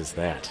very called nice. us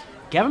that.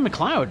 Gavin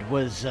McLeod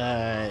was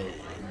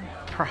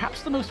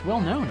perhaps the most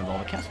well-known of all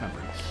the cast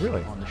members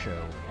Really? on the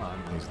show.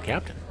 He's the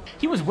captain.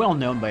 He was well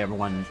known by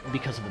everyone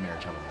because of the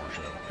Marriage Evermore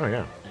show. Oh,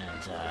 yeah.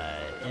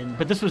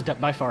 But this was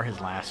by far his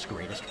last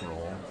greatest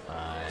role.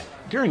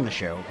 During the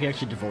show, he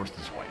actually divorced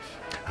his wife.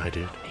 I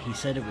did. He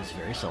said it was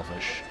very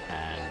selfish,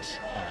 and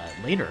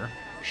later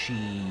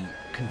she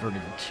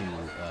converted to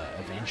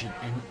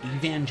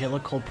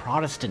evangelical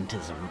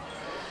Protestantism.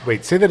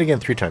 Wait, say that again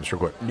 3 times real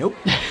quick. Nope.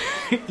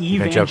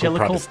 Evangelical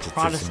Protestantism.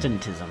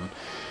 Protestantism.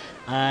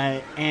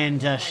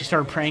 And she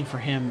started praying for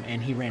him,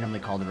 and he randomly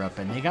called her up,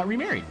 and they got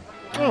remarried.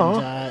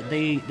 And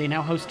they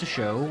now host a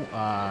show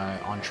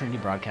on Trinity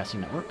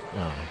Broadcasting Network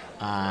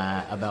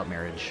about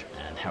marriage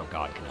and how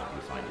God can help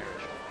you find marriage.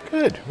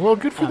 Good. Well,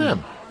 good for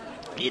them.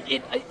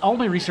 All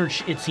my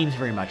research, it seems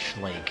very much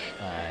like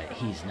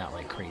he's not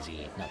like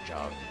crazy nut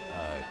job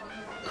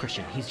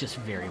Christian. He's just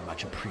very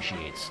much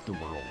appreciates the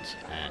world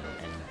and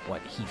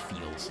what he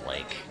feels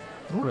like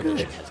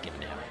religion has given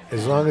to him.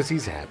 As long as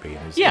he's happy.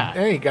 And Yeah.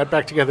 Hey, he got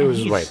back together with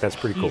his He's- wife. That's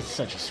pretty cool. He's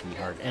such a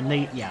sweetheart, and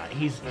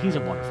he's a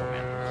wonderful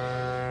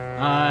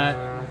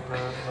man.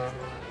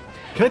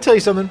 Can I tell you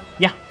something?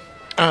 Yeah.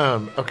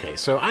 Okay,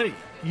 so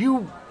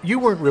you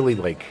weren't really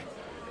like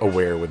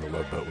aware when the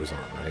Love Boat was on,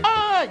 right?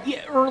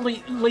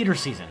 Later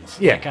seasons.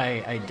 Yeah. Like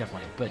I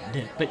definitely, but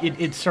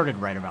it started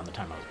right around the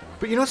time I was born.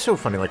 But you know what's so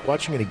funny? Like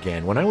watching it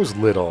again, when I was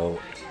little,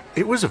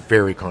 it was a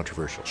very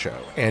controversial show,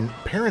 and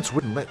parents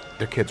wouldn't let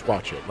their kids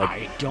watch it. Like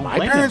I don't my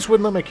blame parents them.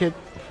 wouldn't let my kid.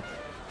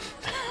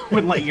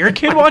 Wouldn't let your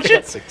kid watch it?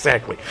 Yes,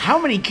 exactly. How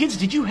many kids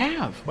did you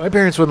have? My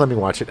parents wouldn't let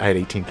me watch it. I had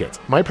 18 kids.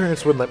 My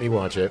parents wouldn't let me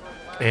watch it,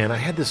 and I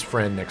had this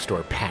friend next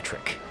door,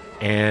 Patrick,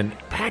 and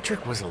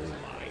Patrick was a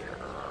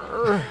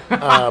liar,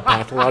 a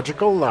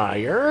pathological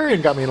liar,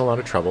 and got me in a lot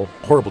of trouble.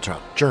 Horrible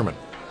child. German.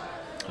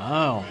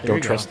 Oh, there Don't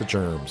you trust go. the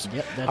germs.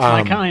 Yep, that's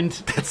my kind.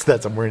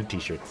 That's. I'm wearing a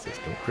T-shirt that says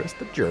 "Don't trust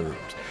the germs."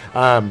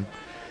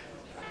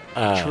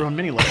 True on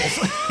many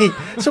levels.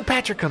 So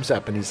Patrick comes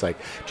up and he's like,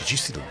 "Did you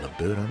see the Love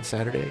Boat on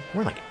Saturday?"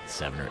 We're like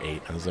 7 or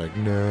 8. I was like,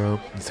 "No."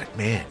 He's like,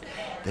 "Man,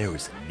 there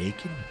was a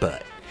naked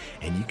butt,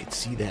 and you could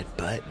see that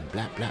butt and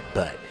blah blah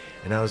butt."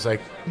 And I was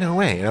like, "No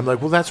way." And I'm like,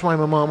 "Well, that's why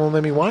my mom won't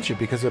let me watch it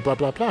because of blah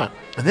blah blah."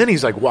 And then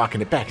he's like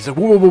walking it back. He's like,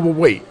 "Whoa, whoa, whoa,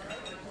 wait!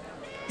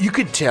 You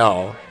could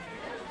tell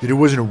that it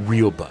wasn't a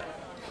real butt.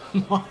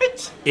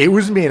 What? It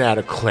was made out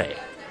of clay.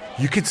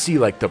 You could see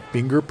like the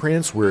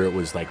fingerprints where it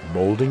was like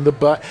molding the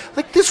butt.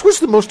 Like this was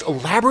the most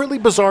elaborately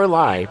bizarre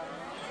lie.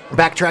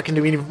 Backtracking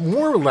to an even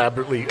more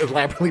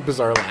elaborately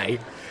bizarre lie,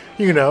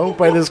 you know,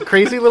 by this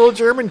crazy little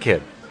German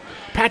kid.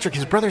 Patrick,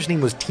 his brother's name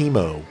was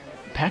Timo.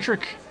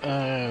 Patrick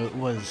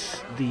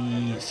was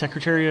the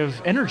Secretary of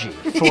Energy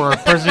for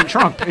President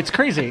Trump. It's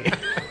crazy.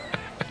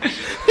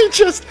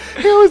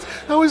 I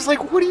was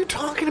like, what are you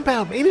talking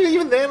about? Maybe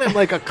even then I'm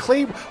like, a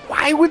clay,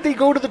 why would they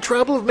go to the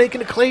trouble of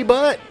making a clay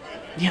butt?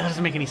 Yeah, that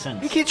doesn't make any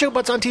sense. You can't show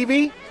butts on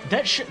TV.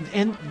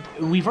 And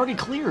we've already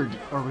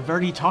we've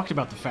already talked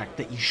about the fact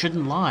that you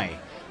shouldn't lie.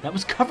 That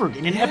was covered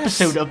in an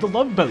episode of The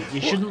Love Boat.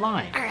 You shouldn't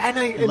lie.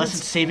 Unless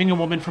it's saving a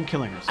woman from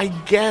killing herself. I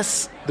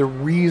guess the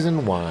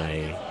reason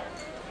why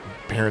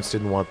parents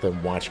didn't want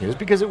them watching it is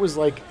because it was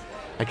like,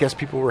 I guess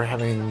people were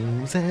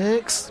having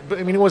sex, but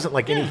I mean, it wasn't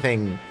like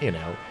anything, you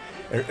know,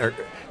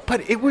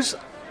 but it was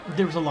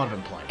There was a lot of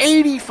implied.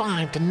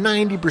 85 to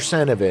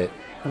 90% of it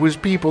was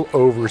people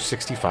over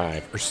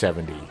 65 or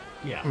 70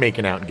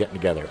 making out and getting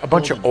together. A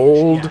bunch of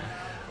old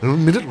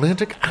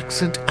mid-Atlantic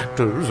accent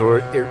actors or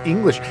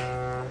English.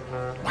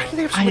 Why do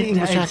they have so many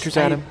English actors,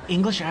 Adam? The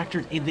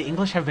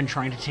English have been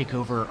trying to take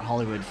over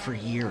Hollywood for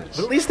years.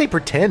 But at least they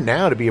pretend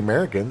now to be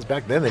Americans.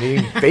 Back then, they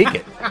didn't even fake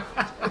it.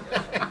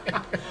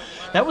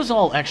 That was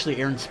all actually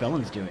Aaron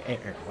Spelling's doing.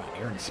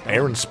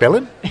 Aaron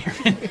Spelling?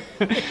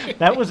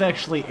 That was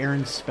actually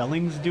Aaron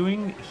Spelling's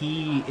doing.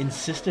 He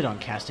insisted on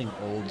casting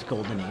old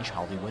Golden Age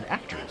Hollywood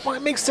actors. Well,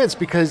 it makes sense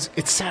because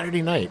it's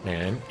Saturday night,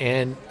 man,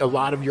 and a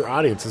lot of your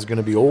audience is going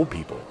to be old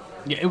people.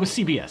 Yeah, it was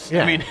CBS.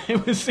 Yeah. I mean,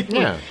 it was.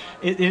 Yeah.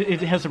 It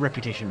has a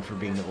reputation for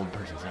being the old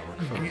person's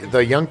network.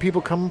 The young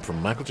people come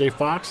from Michael J.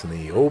 Fox, and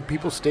the old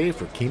people stay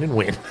for Keenan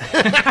Wynn.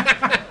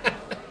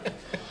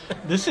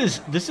 This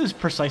is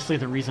precisely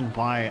the reason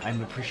why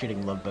I'm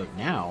appreciating Love Boat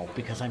now,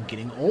 because I'm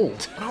getting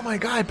old. Oh my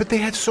god! But they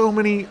had so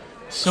many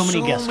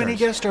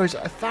guest stars.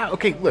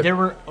 Okay, look. There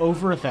were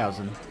over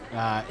 1,000.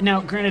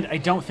 Now, granted, I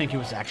don't think it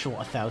was actual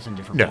 1,000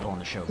 different people on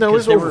the show. No, it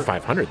was because over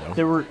 500 though.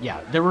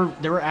 There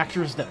were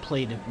actors that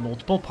played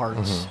multiple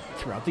parts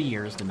throughout the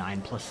years, the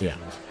 9+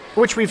 seasons.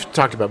 Which we've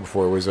talked about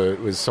before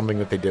was something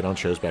that they did on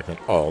shows back then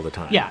all the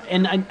time. Yeah,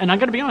 and I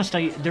got to be honest,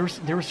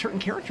 there were certain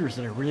characters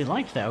that I really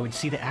liked that I would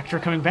see the actor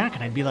coming back,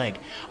 and I'd be like,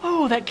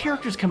 oh, that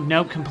character's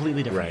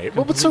completely different. Right.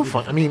 Well, but so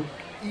fun. I mean,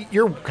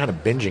 you're kind of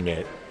binging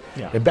it.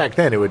 Yeah. And back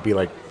then, it would be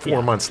like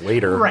 4 months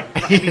later. Right.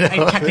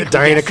 I mean,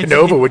 Diana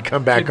Canova would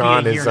come back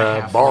on as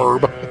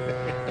Barb.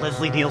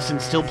 Leslie Nielsen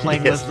still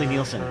playing Leslie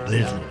Nielsen.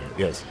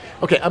 Yes.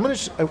 Okay, I'm going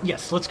to...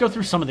 yes, let's go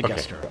through some of the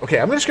guest stars. Okay,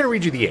 I'm just going to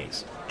read you the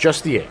A's.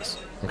 Just the A's.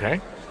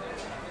 Okay?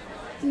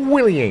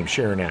 Willie Ames,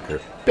 Sharon Acker,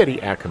 Betty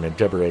Ackerman,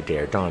 Deborah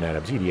Adair, Dawn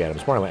Adams, Edie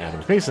Adams, Marla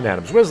Adams, Mason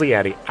Adams, Wesley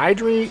Addy,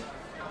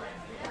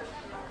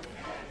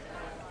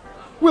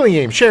 Willie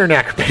Ames, Sharon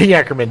Acker, Betty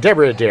Ackerman,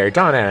 Deborah Adair,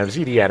 Dawn Adams,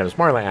 Edie Adams,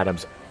 Marla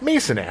Adams,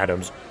 Mason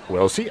Adams,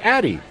 Wellesley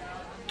Addy.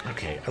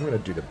 Okay, I'm going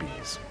to do the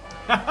B's.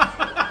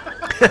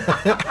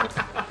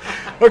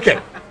 Okay.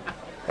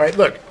 All right,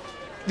 look.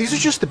 These are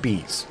just the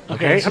B's.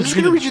 Okay? so I'm just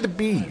going to read you the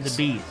B's.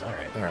 The B's, all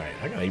right. All right.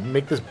 I got to even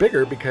make this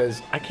bigger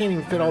because I can't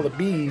even fit all the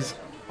B's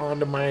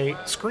onto my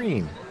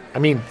screen. I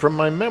mean, from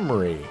my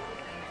memory.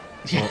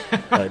 Well,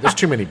 all right, there's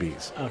too many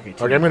B's. Okay,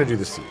 I'm going to do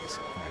the C's.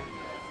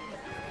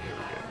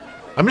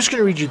 I'm just going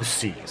to read you the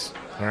C's.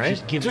 All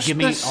right? Just give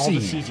me all the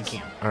C's you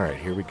can. All right,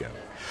 here we go.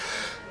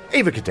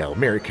 Ava Cadell,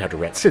 Mary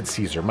Cadorette, Sid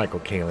Caesar, Michael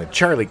Kalin,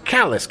 Charlie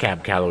Callis,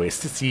 Cab Calloway,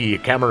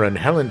 Sissy Cameron,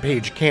 Helen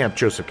Page Camp,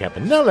 Joseph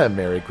Campanella,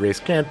 Mary Grace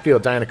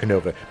Canfield, Diana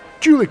Canova,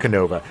 Julie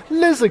Canova,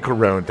 Leslie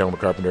Carone, Thelma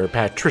Carpenter,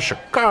 Patricia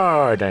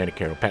Carr, Diana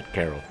Carroll, Pat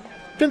Carroll,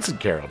 Vincent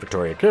Carroll,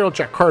 Victoria Carroll,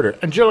 Jack Carter,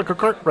 Angelica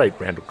Cartwright,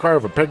 Randall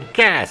Carver, Peggy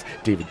Cass,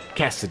 David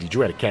Cassidy,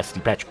 Joetta Cassidy,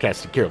 Patrick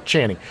Cassidy, Carol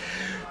Channing,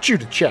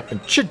 Judah Chapman,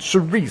 Chid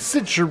Charisse,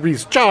 Sid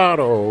Charisse,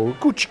 Charo,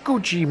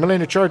 Gucci,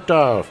 Melena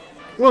Chartoff,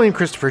 William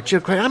Christopher, Jill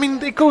Clay. I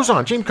mean, it goes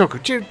on. James Coco,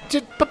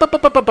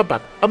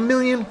 a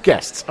million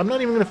guests. I'm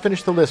not even going to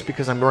finish the list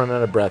because I'm running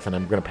out of breath and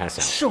I'm going to pass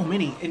out. So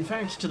many. In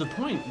fact, to the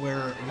point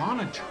where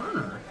Lana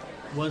Turner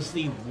was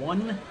the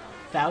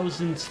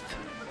 1,000th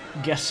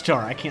guest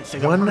star. I can't say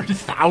that word.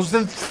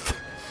 1,000th?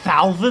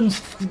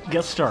 1,000th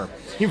guest star.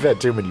 You've had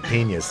too many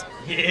pinas.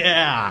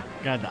 Yeah.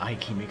 God, the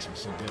Ike makes him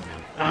so good,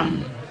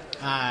 man.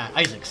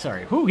 Isaac,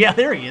 sorry. Ooh, yeah,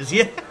 there he is.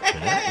 Yeah.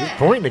 He's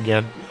pointing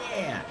again.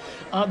 Yeah.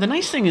 The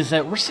nice thing is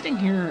that we're sitting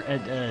here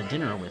at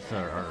dinner with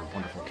our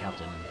wonderful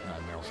captain,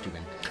 Meryl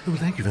Steuben. Oh,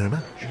 thank you very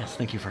much. Yes,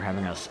 thank you for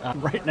having us.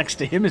 Right next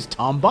to him is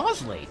Tom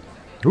Bosley.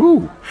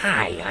 Ooh.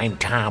 Hi, I'm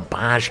Tom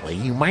Bosley.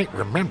 You might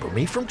remember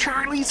me from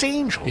Charlie's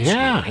Angels.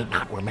 Yeah. You might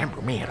not remember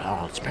me at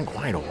all. It's been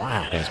quite a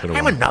while. Yeah, it's been a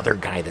I'm while. another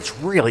guy that's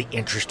really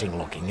interesting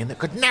looking and that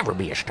could never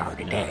be a star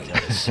today.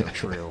 That is so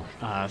true.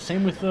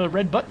 Same with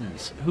Red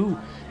Buttons, who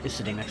is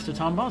sitting next to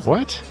Tom Bosley.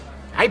 What?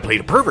 I played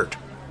a pervert.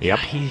 Yep.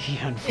 He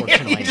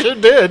unfortunately... He sure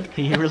did.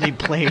 He really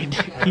played...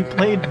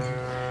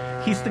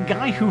 He's the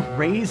guy who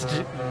raised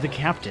the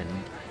captain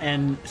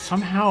and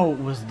somehow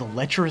was the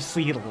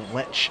lecherously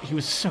he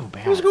was so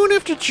bad. He was going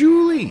after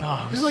Julie.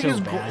 Oh, he was like so his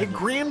bad.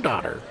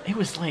 granddaughter. It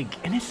was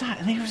like, and it's not,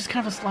 and it was just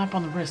kind of a slap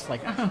on the wrist,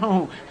 like,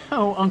 oh,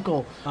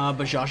 uncle. But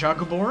Zsa Zsa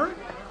Gabor?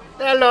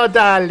 Hello,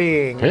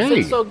 darling.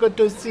 Hey. It's so good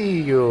to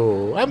see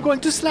you. I'm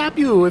going to slap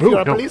you if Ooh, you're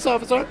a no. police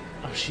officer.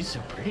 Oh, she's so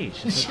pretty.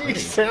 She's so She pretty.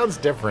 sounds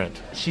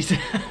different. She's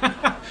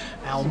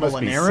Al must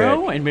be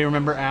Molinaro. sick. Anybody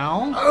remember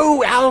Al?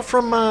 Oh, Al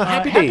from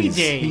Happy Happy Days.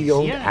 Days, He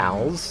owned yeah.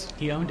 Al's.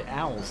 He owned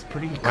Al's.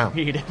 Pretty Wow.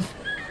 creative.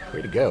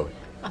 Way to go.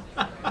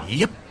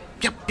 Yep.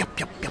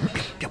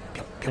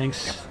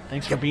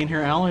 Thanks for being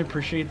here, Al. I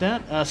appreciate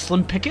that.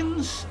 Slim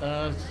Pickens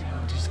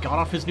just got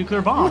off his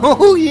nuclear bomb.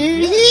 Oh,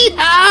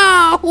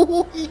 yeah.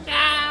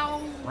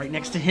 Right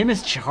next to him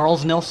is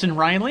Charles Nelson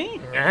Riley.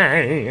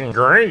 Hey,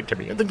 great to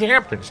be at the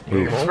captain's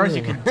table. I'm surprised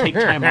you could take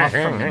time off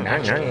from him,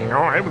 actually.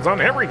 Oh, I was on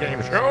every game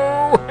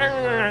show.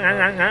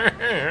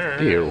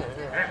 Ew.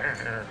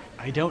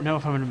 I don't know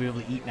if I'm going to be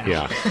able to eat now.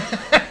 Yeah.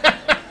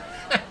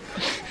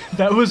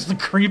 That was the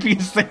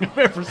creepiest thing I've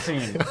ever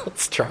seen.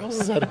 Charles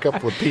has had a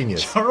couple of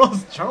penis.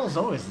 Charles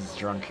always is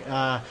drunk.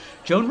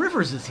 Joan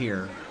Rivers is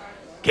here.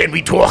 Can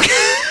we talk?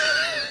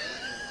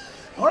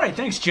 All right,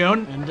 thanks,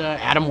 Joan. And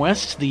Adam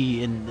West,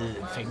 the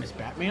famous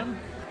Batman.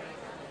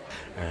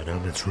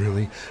 Adam, it's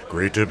really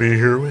great to be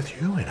here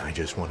with you, and I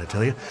just want to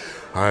tell you,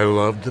 I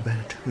loved the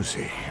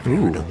Batusi. Have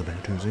you ever done the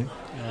Batusi?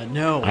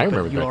 No, I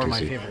remember but you are my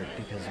Batusi. favorite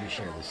because we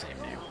share the same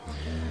name.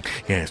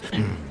 Yes.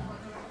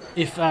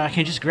 If I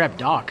can just grab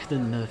Doc,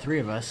 then the three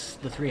of us,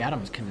 the three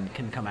Adams,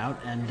 can come out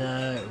and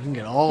we can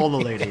get all the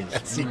ladies.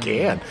 Yes, he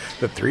can.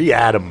 The three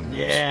Adams.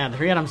 Yeah, the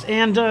three Adams.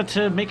 And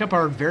to make up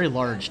our very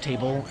large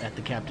table at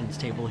the captain's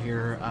table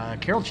here,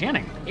 Carol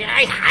Channing.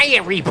 Hi,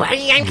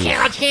 everybody. I'm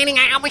Carol Channing.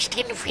 I almost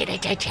didn't fit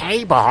at the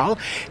table.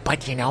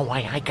 But you know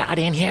why I got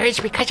in here? It's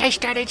because I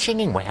started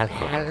singing. Well,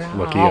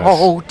 hello, Lucky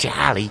us.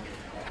 Dolly.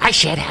 I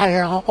said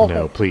hello.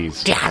 No,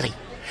 please. Dolly.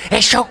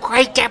 It's so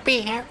great to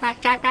be here.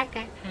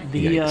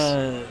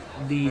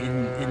 The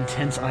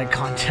intense eye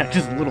contact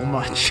is a little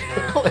much.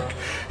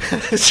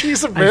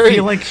 She's a I very.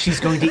 feel like she's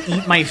going to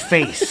eat my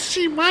face.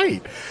 She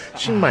might.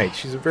 She might.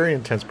 She's a very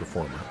intense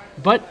performer.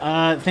 But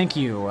thank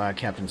you,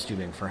 Captain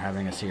Stubing, for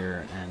having us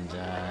here. And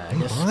I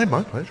guess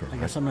My pleasure. I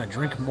guess I'm going to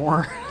drink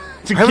more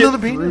to Have get another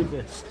beer. through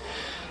this.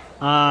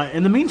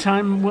 In the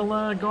meantime,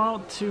 we'll go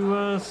out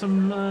to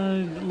some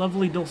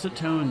lovely dulcet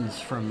tones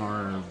from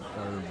our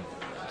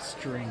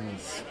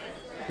strings.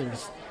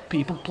 There's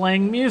people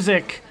playing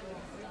music.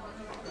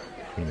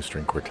 You mean a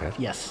string quartet?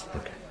 Yes.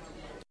 Okay.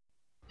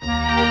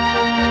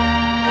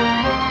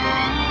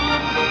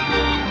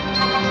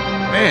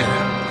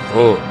 Man,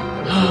 full.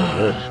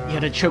 Good. You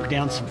had to choke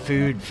down some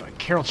food.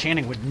 Carol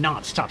Channing would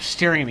not stop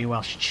staring at me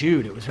while she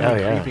chewed. It was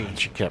really creepy.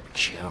 She kept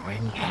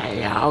chewing.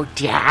 Hello,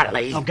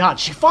 Dolly. Oh, God,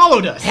 she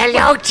followed us.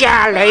 Hello,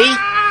 Dolly.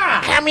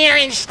 Come here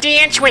and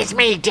dance with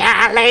me,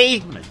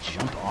 Dolly. I'm going to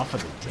jump off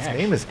of the His deck.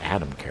 name is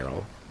Adam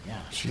Carroll. Yeah,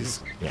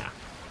 She's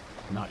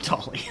not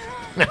Dolly.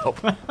 no.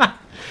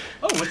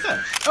 Oh, what's that?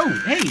 Oh,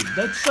 hey,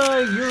 that's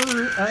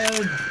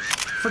your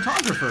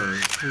photographer,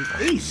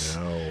 Ace.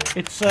 No.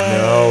 It's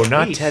No,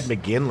 not Ace. Ted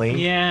McGinley.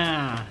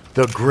 Yeah,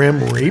 The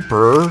Grim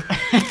Reaper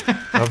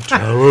of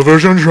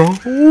television shows.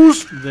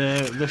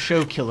 the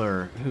show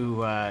killer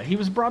who he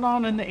was brought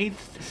on in the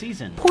 8th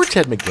season. Poor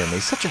Ted McGinley,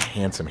 such a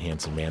handsome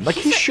man. Like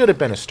he should have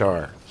been a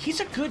star. He's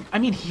a good. I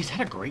mean, he's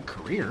had a great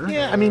career.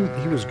 Yeah, I mean,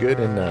 he was good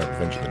in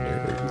Revenge of the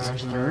Nerds.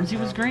 Revenge of the Nerds, he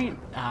was great.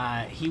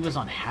 He was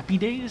on Happy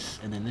Days,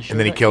 and then the show. And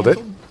then he got killed it?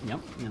 canceled. Yep,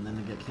 and then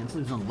it got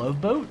canceled. He was on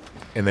Love Boat,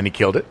 And then he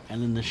killed it.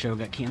 and then the show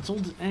got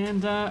canceled,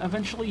 and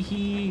eventually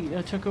he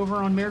took over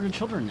on Married with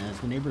Children as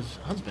the neighbor's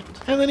husband,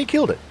 And then he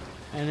killed it.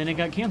 and then it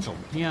got canceled.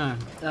 Yeah,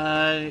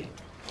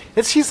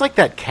 He's like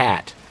that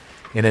cat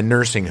in a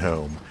nursing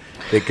home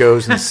that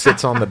goes and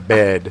sits on the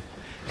bed,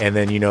 and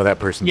then you know that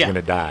person's Yeah. going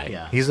to die.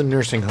 Yeah. He's a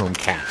nursing home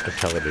cat of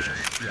television.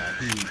 yeah,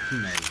 he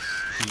knows.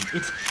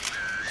 It's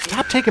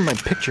Stop taking my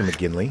picture,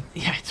 McGinley.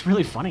 yeah, it's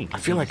really funny. I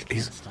feel like he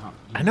he's. can't stop.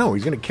 I know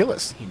he's going to kill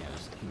us. He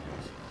knows. He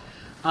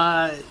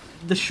knows.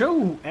 The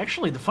show,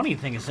 actually, the funny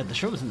thing is that the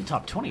show was in the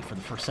top 20 for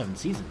the first 7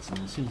 seasons, and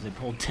as soon as they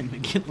pulled Ted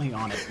McGinley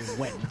on it, it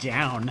went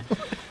down.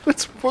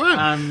 It's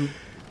fun.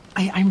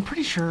 I'm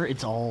pretty sure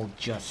it's all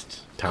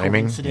just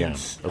Timing,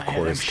 coincidence. yeah, of I'm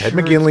course. sure Ted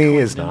it's McGinley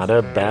is coincidence. not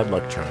a bad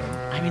luck charm,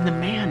 I mean, the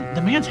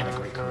man's had a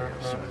great career,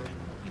 so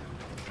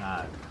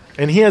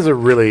and he has a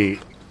really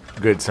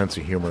good sense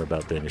of humor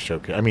about being a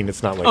show. I mean,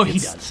 it's not like he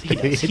it's- does. He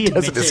does. it He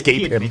doesn't admits escape it.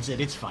 He him. admits it.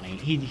 It's funny.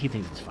 He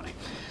thinks it's funny.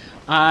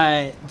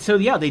 So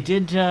yeah, they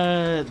did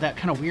that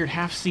kind of weird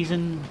half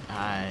season.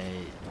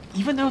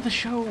 Even though the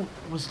show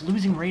was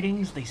losing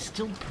ratings, they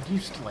still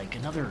produced like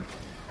another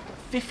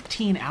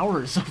 15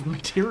 hours of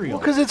material.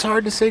 Because it's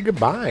hard to say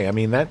goodbye. I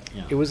mean, Yeah.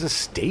 it was a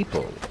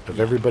staple of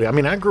everybody. I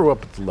mean, I grew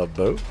up at the Love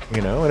Boat,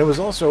 and it was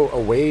also a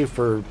way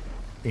for,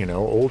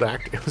 old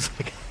actors.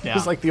 It Yeah.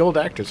 was like the old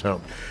actors'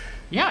 home.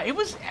 Yeah, it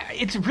was.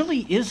 It really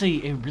is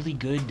a really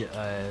good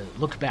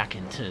look back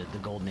into the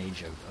golden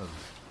age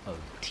of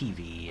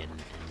TV and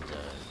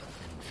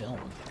film.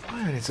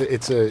 And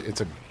it's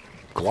a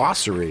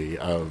glossary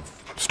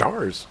of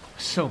stars.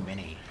 So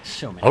many.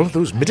 All of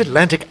those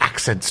mid-Atlantic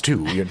accents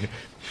too.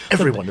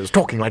 Everyone is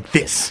talking like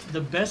this.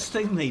 The best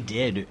thing they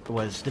did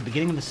was the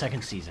beginning of the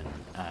second season.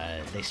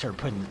 They started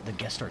putting the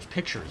guest stars'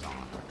 pictures on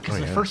because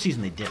the first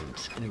season they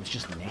didn't, and it was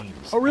just the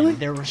names. Oh, really? And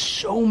there were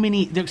so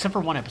many, except for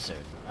one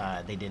episode.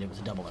 They did. It was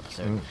a double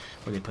episode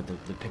where they put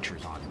the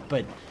pictures on.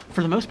 But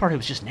for the most part, it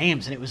was just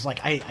names, and it was like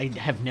I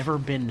have never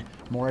been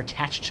more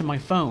attached to my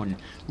phone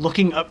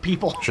looking up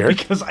people Sure.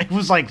 because I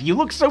was like, you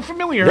look so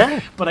familiar, Yeah.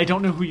 but I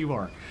don't know who you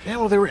are. Yeah,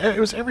 well, it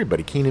was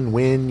everybody. Keenan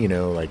Wynn,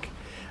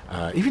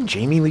 even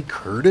Jamie Lee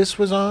Curtis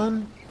was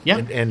on. Yeah.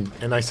 And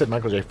I said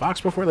Michael J. Fox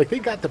before. Like, they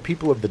got the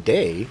people of the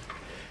day,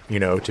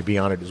 to be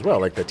on it as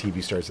well, like the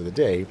TV stars of the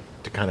day,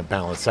 to kind of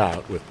balance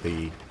out with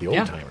the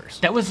old timers.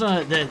 That was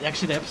the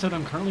episode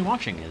I'm currently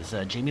watching is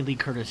Jamie Lee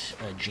Curtis,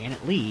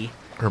 Janet Leigh,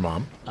 Her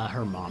mom.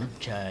 her mom,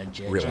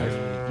 Real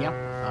life. yep,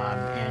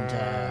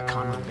 and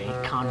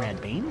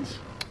Conrad Baines.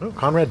 Oh,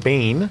 Conrad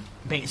Bain,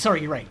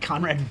 Sorry, you're right,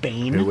 Conrad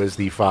Bain. who was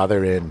the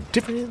father in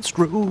Different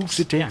Strokes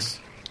It Takes.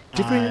 Yeah.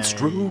 Different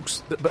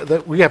Strokes.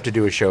 But we have to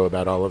do a show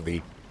about all of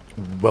the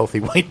wealthy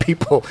white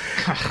people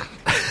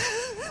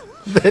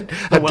that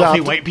The wealthy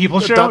white people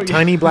show? adopt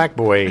Tiny Black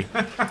Boy.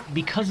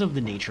 Because of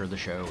the nature of the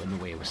show and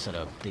the way it was set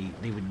up,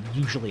 they would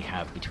usually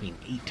have between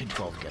 8 to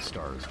 12 guest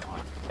stars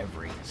on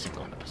every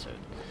single episode.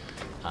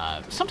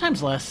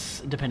 Sometimes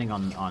less, depending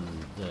on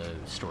the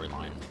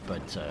storyline.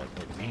 But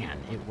man,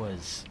 it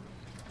was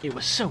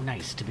so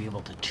nice to be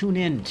able to tune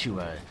in to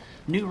a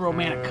new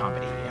romantic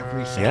comedy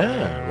every single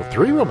Yeah, well,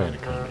 3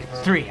 romantic comedies.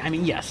 3. I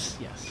mean, yes.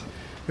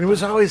 It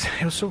was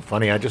so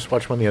funny. I just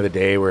watched one the other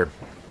day where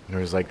there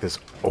was like this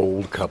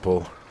old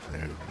couple.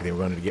 They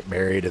wanted to get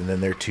married, and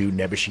then their 2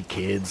 nebbishy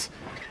kids.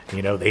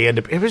 They end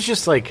up. It was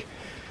just like,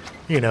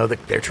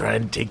 they're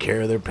trying to take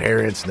care of their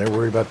parents, and they're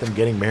worried about them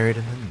getting married,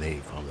 and then they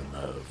fall in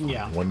love.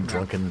 Yeah. On one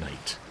drunken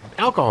night.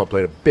 Alcohol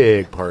played a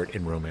big part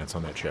in romance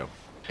on that show.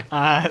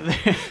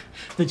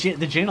 The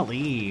Janet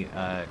Leigh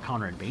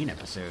Conrad Bain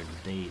episode,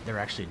 they're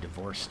actually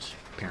divorced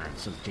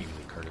parents of Jamie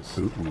Lee Curtis.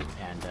 Ooh.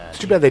 And It's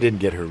too bad they didn't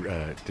get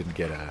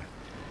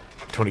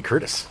Tony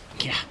Curtis.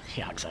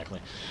 Yeah,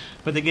 exactly.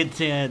 But they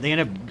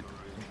end up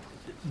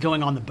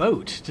going on the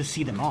boat to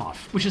see them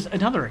off, which is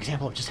another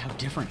example of just how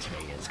different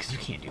today is, because you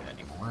can't do that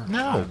anymore.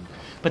 No.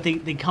 But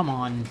they come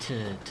on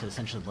to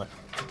essentially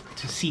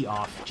to see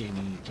off Jamie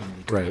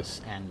Lee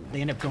Curtis, and they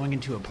end up going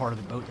into a part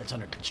of the boat that's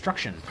under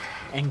construction,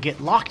 and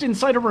get locked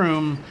inside a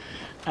room,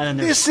 and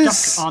then they're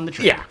stuck on the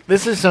tree. Yeah,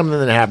 this is something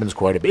that happens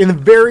quite a bit. In the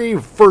very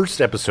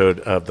first episode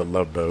of The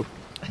Love Boat,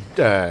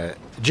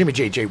 Jimmy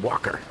J.J.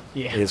 Walker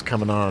is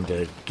coming on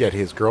to get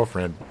his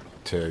girlfriend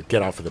to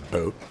get off of the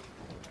boat,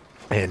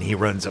 and he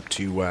runs up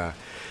to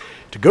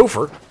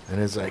Gopher and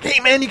is like,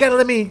 "Hey man, you gotta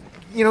let me,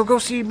 go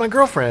see my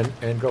girlfriend."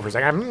 And Gopher's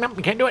like, "No,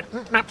 you can't do it."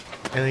 And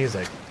then he's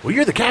like, "Well,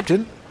 you're the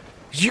captain.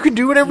 You can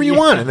do whatever you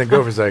want." And then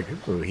Gopher's like,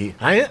 "Oh,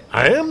 I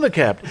am the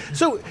captain."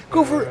 So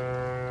Gopher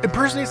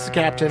impersonates the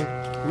captain,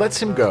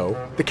 lets him go.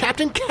 The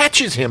captain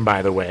catches him,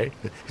 by the way.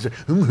 He's like,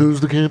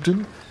 "Who's the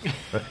captain?"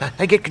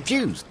 I get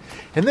confused.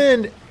 And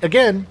then,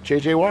 again,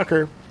 J.J.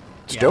 Walker,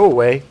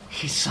 stowaway.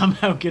 He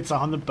somehow gets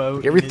on the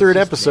boat. Every third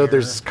episode,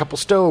 there's a couple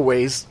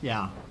stowaways.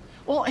 Yeah.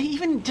 Well,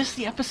 even just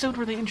the episode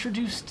where they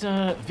introduced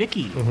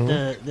Vicky,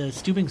 the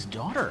Steubing's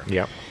daughter.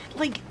 Yep.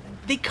 Like,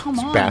 they come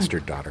on.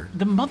 Bastard daughter.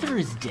 The mother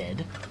is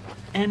dead,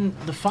 and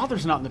the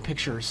father's not in the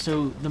picture,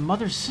 so the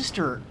mother's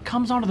sister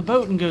comes onto the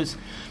boat and goes,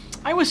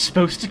 "I was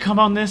supposed to come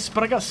on this,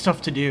 but I got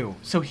stuff to do.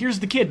 So here's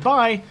the kid,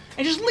 bye,"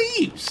 and just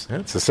leaves.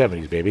 That's the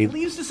 70s, baby.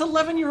 Leaves this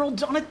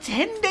 11-year-old on a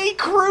 10-day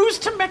cruise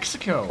to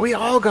Mexico. We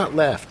all got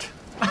left.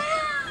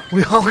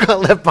 We all got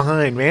left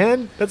behind,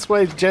 man. That's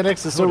why Gen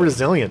X is so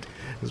resilient,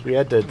 because we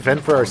had to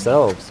fend for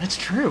ourselves. That's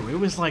true. It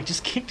was like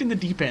just kicked in the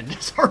deep end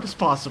as hard as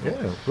possible.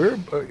 Yeah,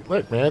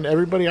 look, man.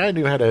 Everybody I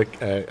knew had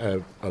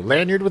a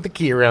lanyard with a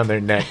key around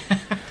their neck,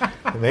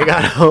 and they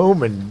got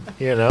home, and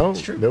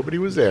nobody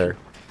was there.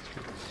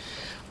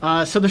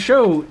 So the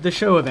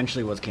show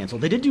eventually was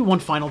canceled. They did do one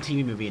final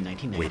TV movie in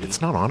 1990. Wait, it's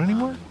not on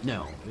anymore?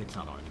 No, it's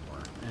not on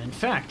anymore. And in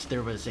fact,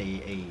 there was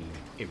a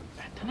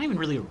not even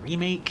really a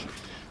remake,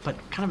 but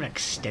kind of an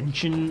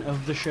extension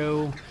of the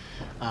show.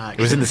 It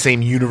was in the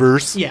same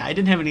universe? Yeah, I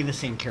didn't have any of the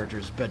same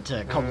characters, but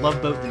called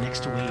Love Boat: The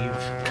Next Wave,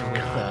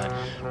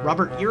 with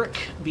Robert Urich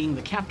being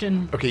the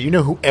captain. Okay,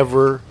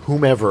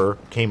 whomever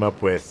came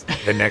up with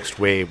The Next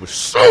Wave was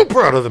so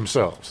proud of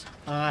themselves.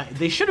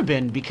 They should have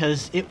been,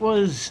 because it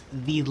was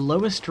the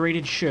lowest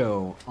rated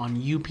show on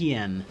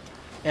UPN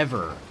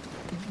ever,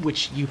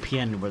 which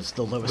UPN was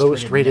the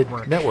lowest rated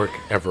network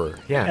ever.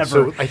 Yeah, ever.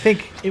 So I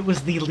think it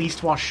was the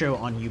least watched show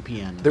on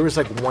UPN. There was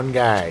like one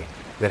guy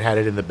that had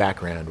it in the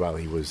background while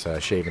he was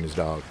shaving his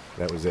dog.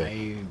 That was it.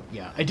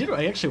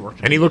 I actually worked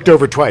at and he looked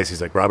over twice.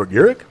 He's like, "Robert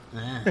Urich?"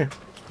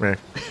 I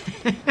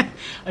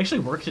actually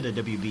worked at a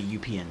WB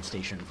UPN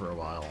station for a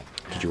while.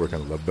 Did you work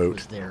on Love Boat?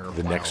 Was there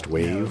The Next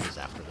Wave? No, it was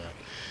after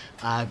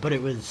that. But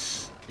it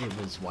was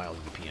while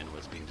UPN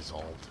was being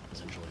dissolved,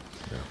 essentially.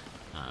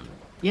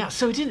 Yeah.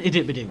 So it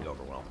didn't go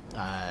over well.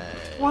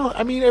 Well,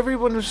 I mean,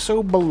 everyone was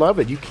so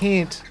beloved. You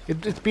can't.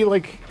 It'd be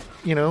like,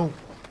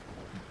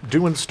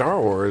 doing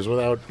Star Wars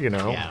without,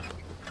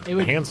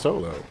 Han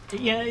Solo.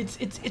 Yeah,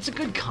 it's a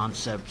good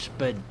concept,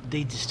 but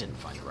they just didn't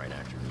find the right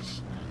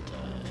actors.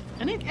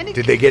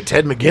 Did they get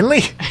Ted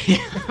McGinley?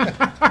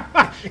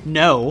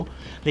 No,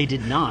 they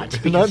did not,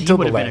 because he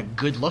would have been a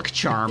good luck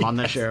charm on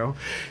the show.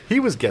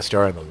 He was guest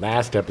star in the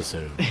last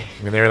episode,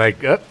 and they were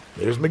like, "Oh,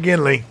 there's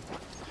McGinley."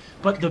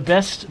 But the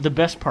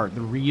best part,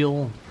 the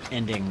real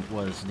ending,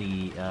 was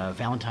the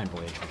Valentine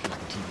Voyage, which was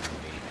the TV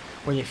movie,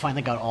 where they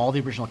finally got all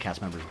the original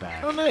cast members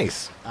back. Oh,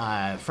 nice.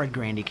 Fred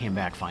Grandy came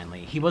back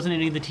finally. He wasn't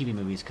in any of the TV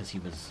movies because he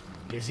was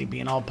busy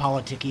being all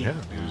politicky. Yeah,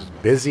 he was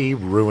busy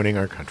ruining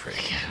our country.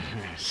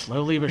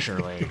 Slowly but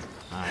surely.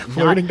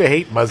 Learning to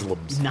hate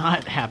Muslims.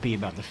 Not happy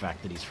about the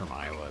fact that he's from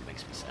Iowa. It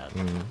makes me sad.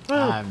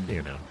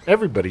 Well,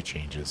 everybody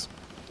changes.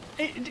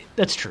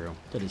 That's true.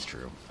 That is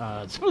true.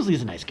 Supposedly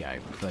he's a nice guy,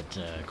 but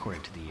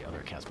according to the other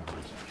cast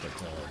members,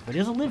 but he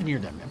doesn't live near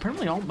them.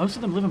 Apparently, most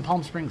of them live in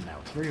Palm Springs now.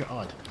 It's very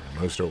odd.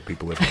 Most old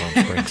people live in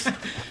Palm Springs.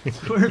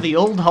 It's where the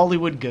old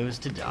Hollywood goes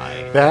to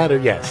die.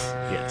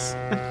 Yes.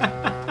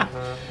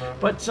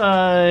 But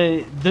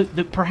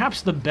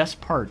perhaps the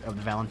best part of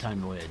the Valentine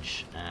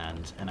Voyage,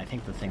 and I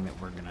think the thing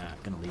that we're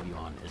gonna leave you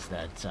on, is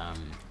that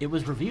it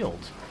was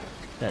revealed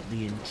that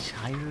the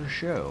entire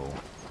show,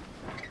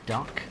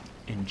 Doc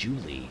and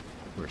Julie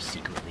were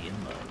secretly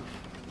in love.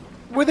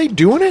 Were they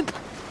doing it?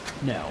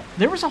 No.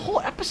 There was a whole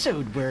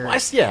episode where...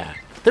 Yeah.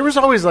 There was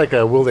always like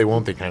a will they,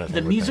 won't they kind of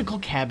thing. The Musical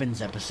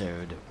Cabins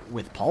episode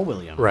with Paul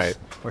Williams. Right.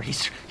 Where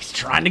he's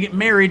trying to get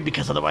married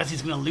because otherwise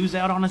he's going to lose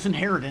out on his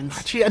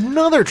inheritance. Gee,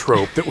 another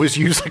trope that was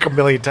used like a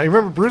million times.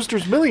 Remember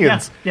Brewster's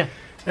Millions? Yeah.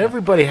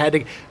 Everybody had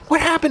to...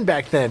 What happened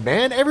back then,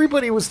 man?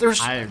 Everybody was...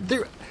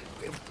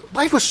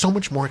 Life was so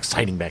much more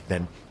exciting back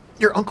then.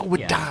 your uncle would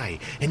Yeah. die,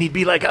 and he'd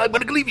be like, I'm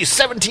going to leave you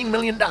 $17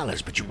 million,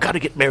 but you got to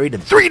get married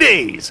in 3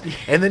 days.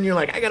 And then you're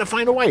like, I got to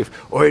find a wife.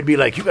 Or it'd be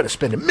like, you got to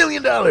spend $1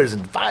 million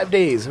in 5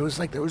 days. It was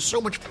like, there was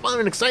so much fun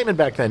and excitement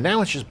back then.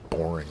 Now it's just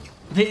boring.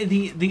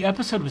 The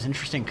episode was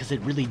interesting because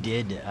it really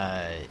did.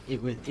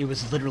 It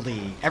was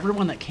literally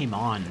everyone that came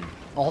on.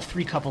 All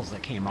 3 couples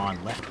that came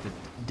on left with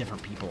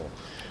different people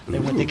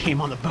than when they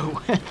came on the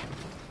boat.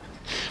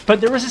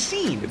 But there was a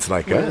scene. It's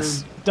like where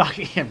us. Doc,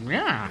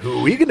 yeah. Who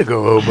are we going to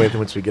go home with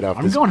once we get off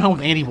I'm this? going home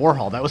with Andy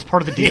Warhol. That was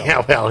part of the deal.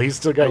 Yeah, well, he's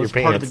still got That your was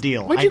pants. part of the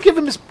deal. Why'd you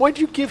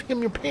give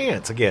him your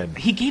pants again?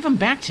 He gave them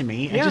back to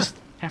me. Yeah. I just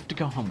have to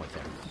go home with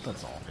him.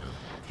 That's all.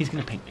 He's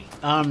gonna paint me.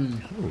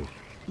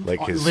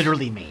 Like his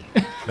Literally me.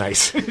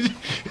 Nice.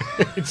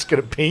 It's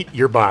gonna paint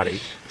your body.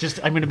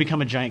 I'm gonna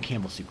become a giant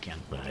Campbell soup can.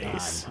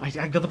 Nice.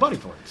 I got the body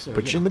for it. So,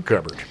 Put you in the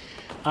cupboard.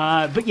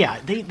 But yeah,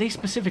 they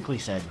specifically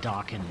said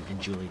Doc and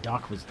Julie.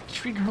 Doc was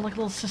treating her like a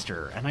little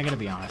sister, and I gotta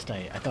be honest,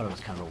 I thought it was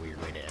kind of a weird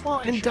way to end Well,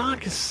 the and show.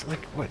 Doc is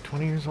like what,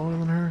 20 years older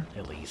than her?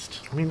 At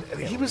least. I mean,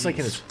 he was like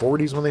in his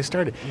 40s when they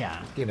started.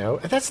 Yeah. You know,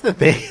 that's the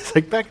thing. It's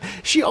like back.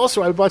 She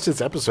also, I watched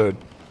this episode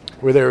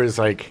where there was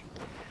like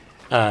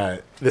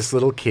this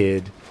little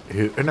kid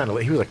who, or not,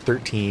 he was like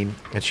 13,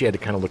 and she had to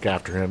kind of look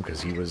after him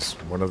because he was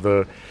one of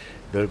the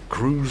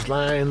cruise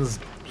lines,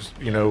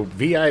 you know,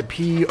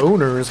 VIP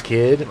owners'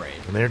 kid. Right.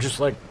 And they're just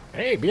like,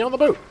 hey, be on the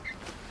boat.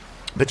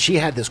 But she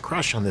had this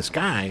crush on this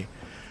guy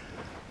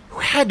who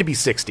had to be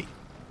 60.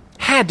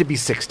 Had to be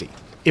 60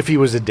 if he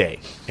was a day.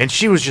 And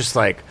she was just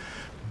like,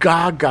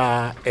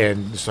 gaga,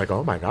 and just like,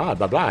 oh my God,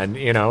 blah, blah. And,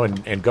 you know,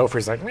 and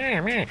Gopher's like, meh,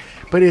 meh.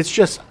 But it's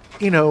just,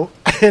 you know,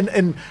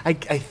 and I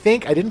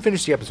think, I didn't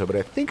finish the episode, but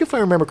I think if I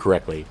remember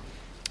correctly,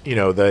 you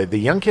know, the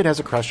young kid has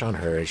a crush on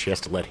her, and she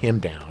has to let him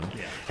down.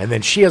 Yeah. And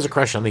then she has a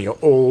crush on the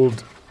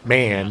old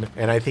man,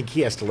 and I think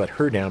he has to let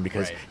her down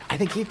because Right. I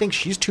think he thinks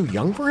she's too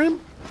young for him.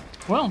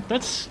 Well,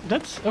 that's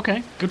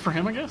okay. Good for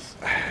him, I guess.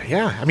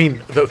 Yeah, I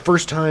mean, the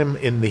first time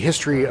in the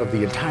history of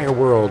the entire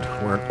world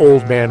where an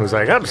old man was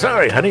like, I'm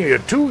sorry, honey, you're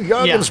too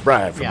young Yeah. and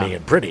spry for Yeah. me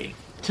and pretty.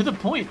 To the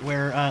point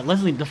where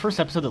the first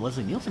episode that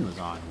Leslie Nielsen was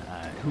on,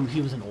 who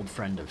he was an old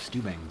friend of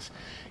Stubing's,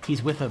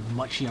 he's with a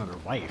much younger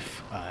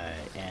wife,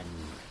 and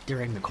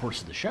during the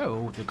course of the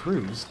show, the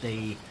cruise,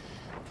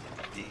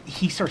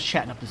 he starts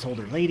chatting up this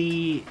older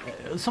lady,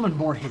 someone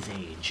more his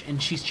age,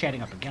 and she's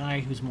chatting up a guy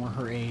who's more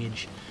her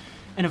age,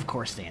 and of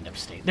course they end up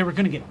staying. They were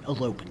going to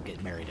elope and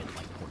get married in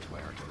like Puerto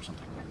Vallarta or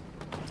something.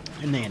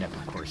 And they end up,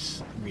 of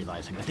course,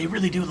 realizing that they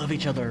really do love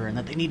each other and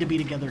that they need to be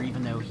together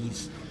even though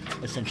he's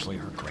essentially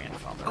her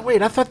grandfather. Oh,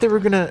 wait, I thought they were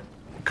going to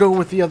go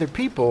with the other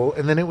people,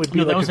 and then it would be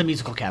No, that like was a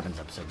musical Cabins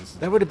episode.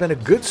 that would have been a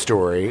good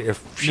story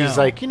if she's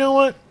No. like, you know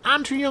what,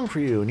 I'm too young for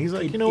you. And he's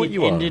like, you know what, it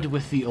you ended are.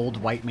 with the old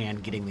white man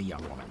getting the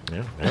young woman.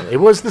 Yeah, well, it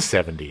was the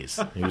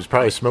 70s. He was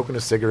probably smoking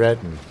a cigarette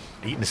and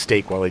eating a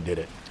steak while he did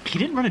it. He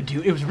didn't want to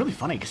do. It was really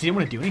funny because he didn't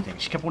want to do anything.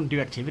 She kept wanting to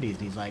do activities,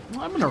 and he's like, "Well,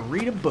 I'm going to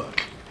read a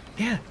book."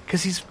 Yeah,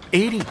 because he's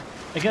 80.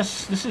 I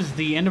guess this is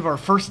the end of our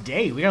first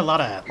day. We got a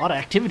lot of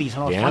activities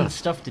and all Yeah. fun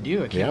stuff to do.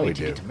 I can't Yeah, we wait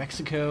to do. get to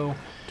Mexico.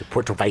 To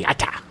Puerto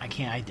Vallarta. I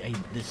can't.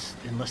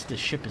 Unless this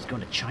ship is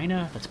going to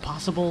China, that's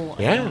possible.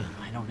 Yeah.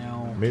 I don't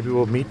know. Maybe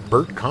we'll meet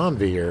Bert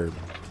Convey or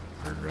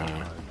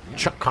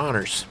Chuck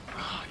Connors.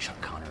 Oh, Chuck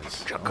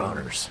Connors. Chuck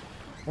Connors.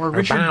 Or Or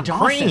Richard Bob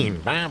Dawson. Crane.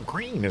 Bob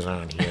Crane is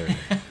on here.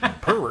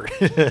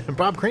 Pervert.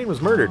 Bob Crane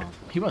was murdered.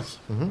 He was.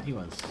 Mm-hmm. He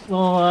was.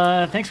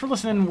 Well, thanks for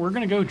listening. We're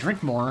gonna go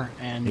drink more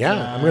and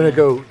Yeah, I'm gonna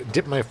go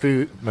dip my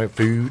food. I'm gonna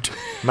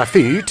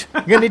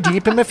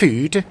dip in my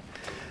food.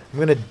 I'm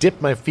gonna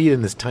dip my feet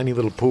in this tiny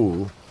little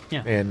pool.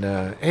 Yeah. And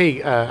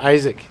hey,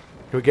 Isaac, can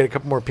we get a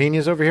couple more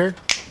pinas over here?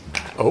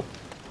 Oh,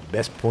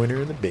 best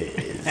pointer in the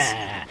biz.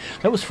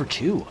 That was for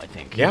 2, I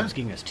think. Yeah. He was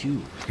giving us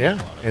 2.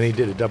 Yeah, and he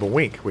did a double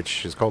wink,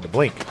 which is called a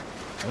blink.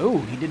 Oh,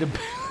 he did a.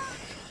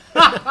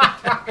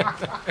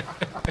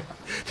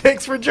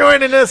 Thanks for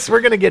joining us. We're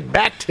gonna get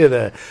back to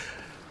the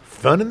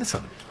fun in the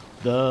sun.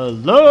 The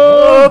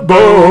Love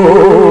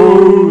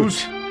Boat.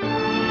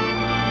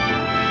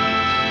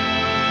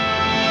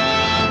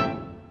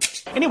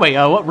 Anyway,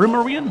 what room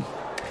are we in?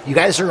 You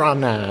guys are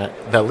on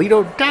the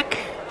Lido deck.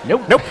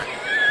 Nope. Nope.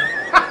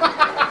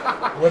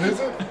 What is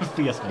it?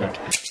 Fiesta deck.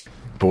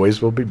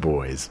 Boys will be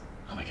boys.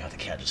 Oh my god, the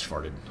cat just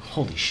farted.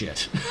 Holy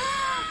shit.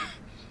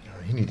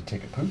 You need to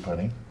take a poop,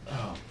 honey.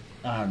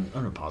 I'm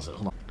gonna pause it.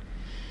 Hold on.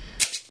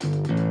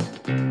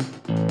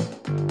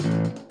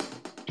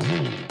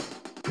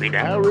 We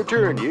now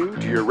return you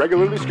to your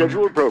regularly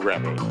scheduled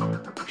programming.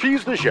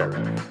 She's the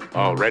Sheriff,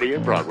 already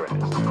in progress.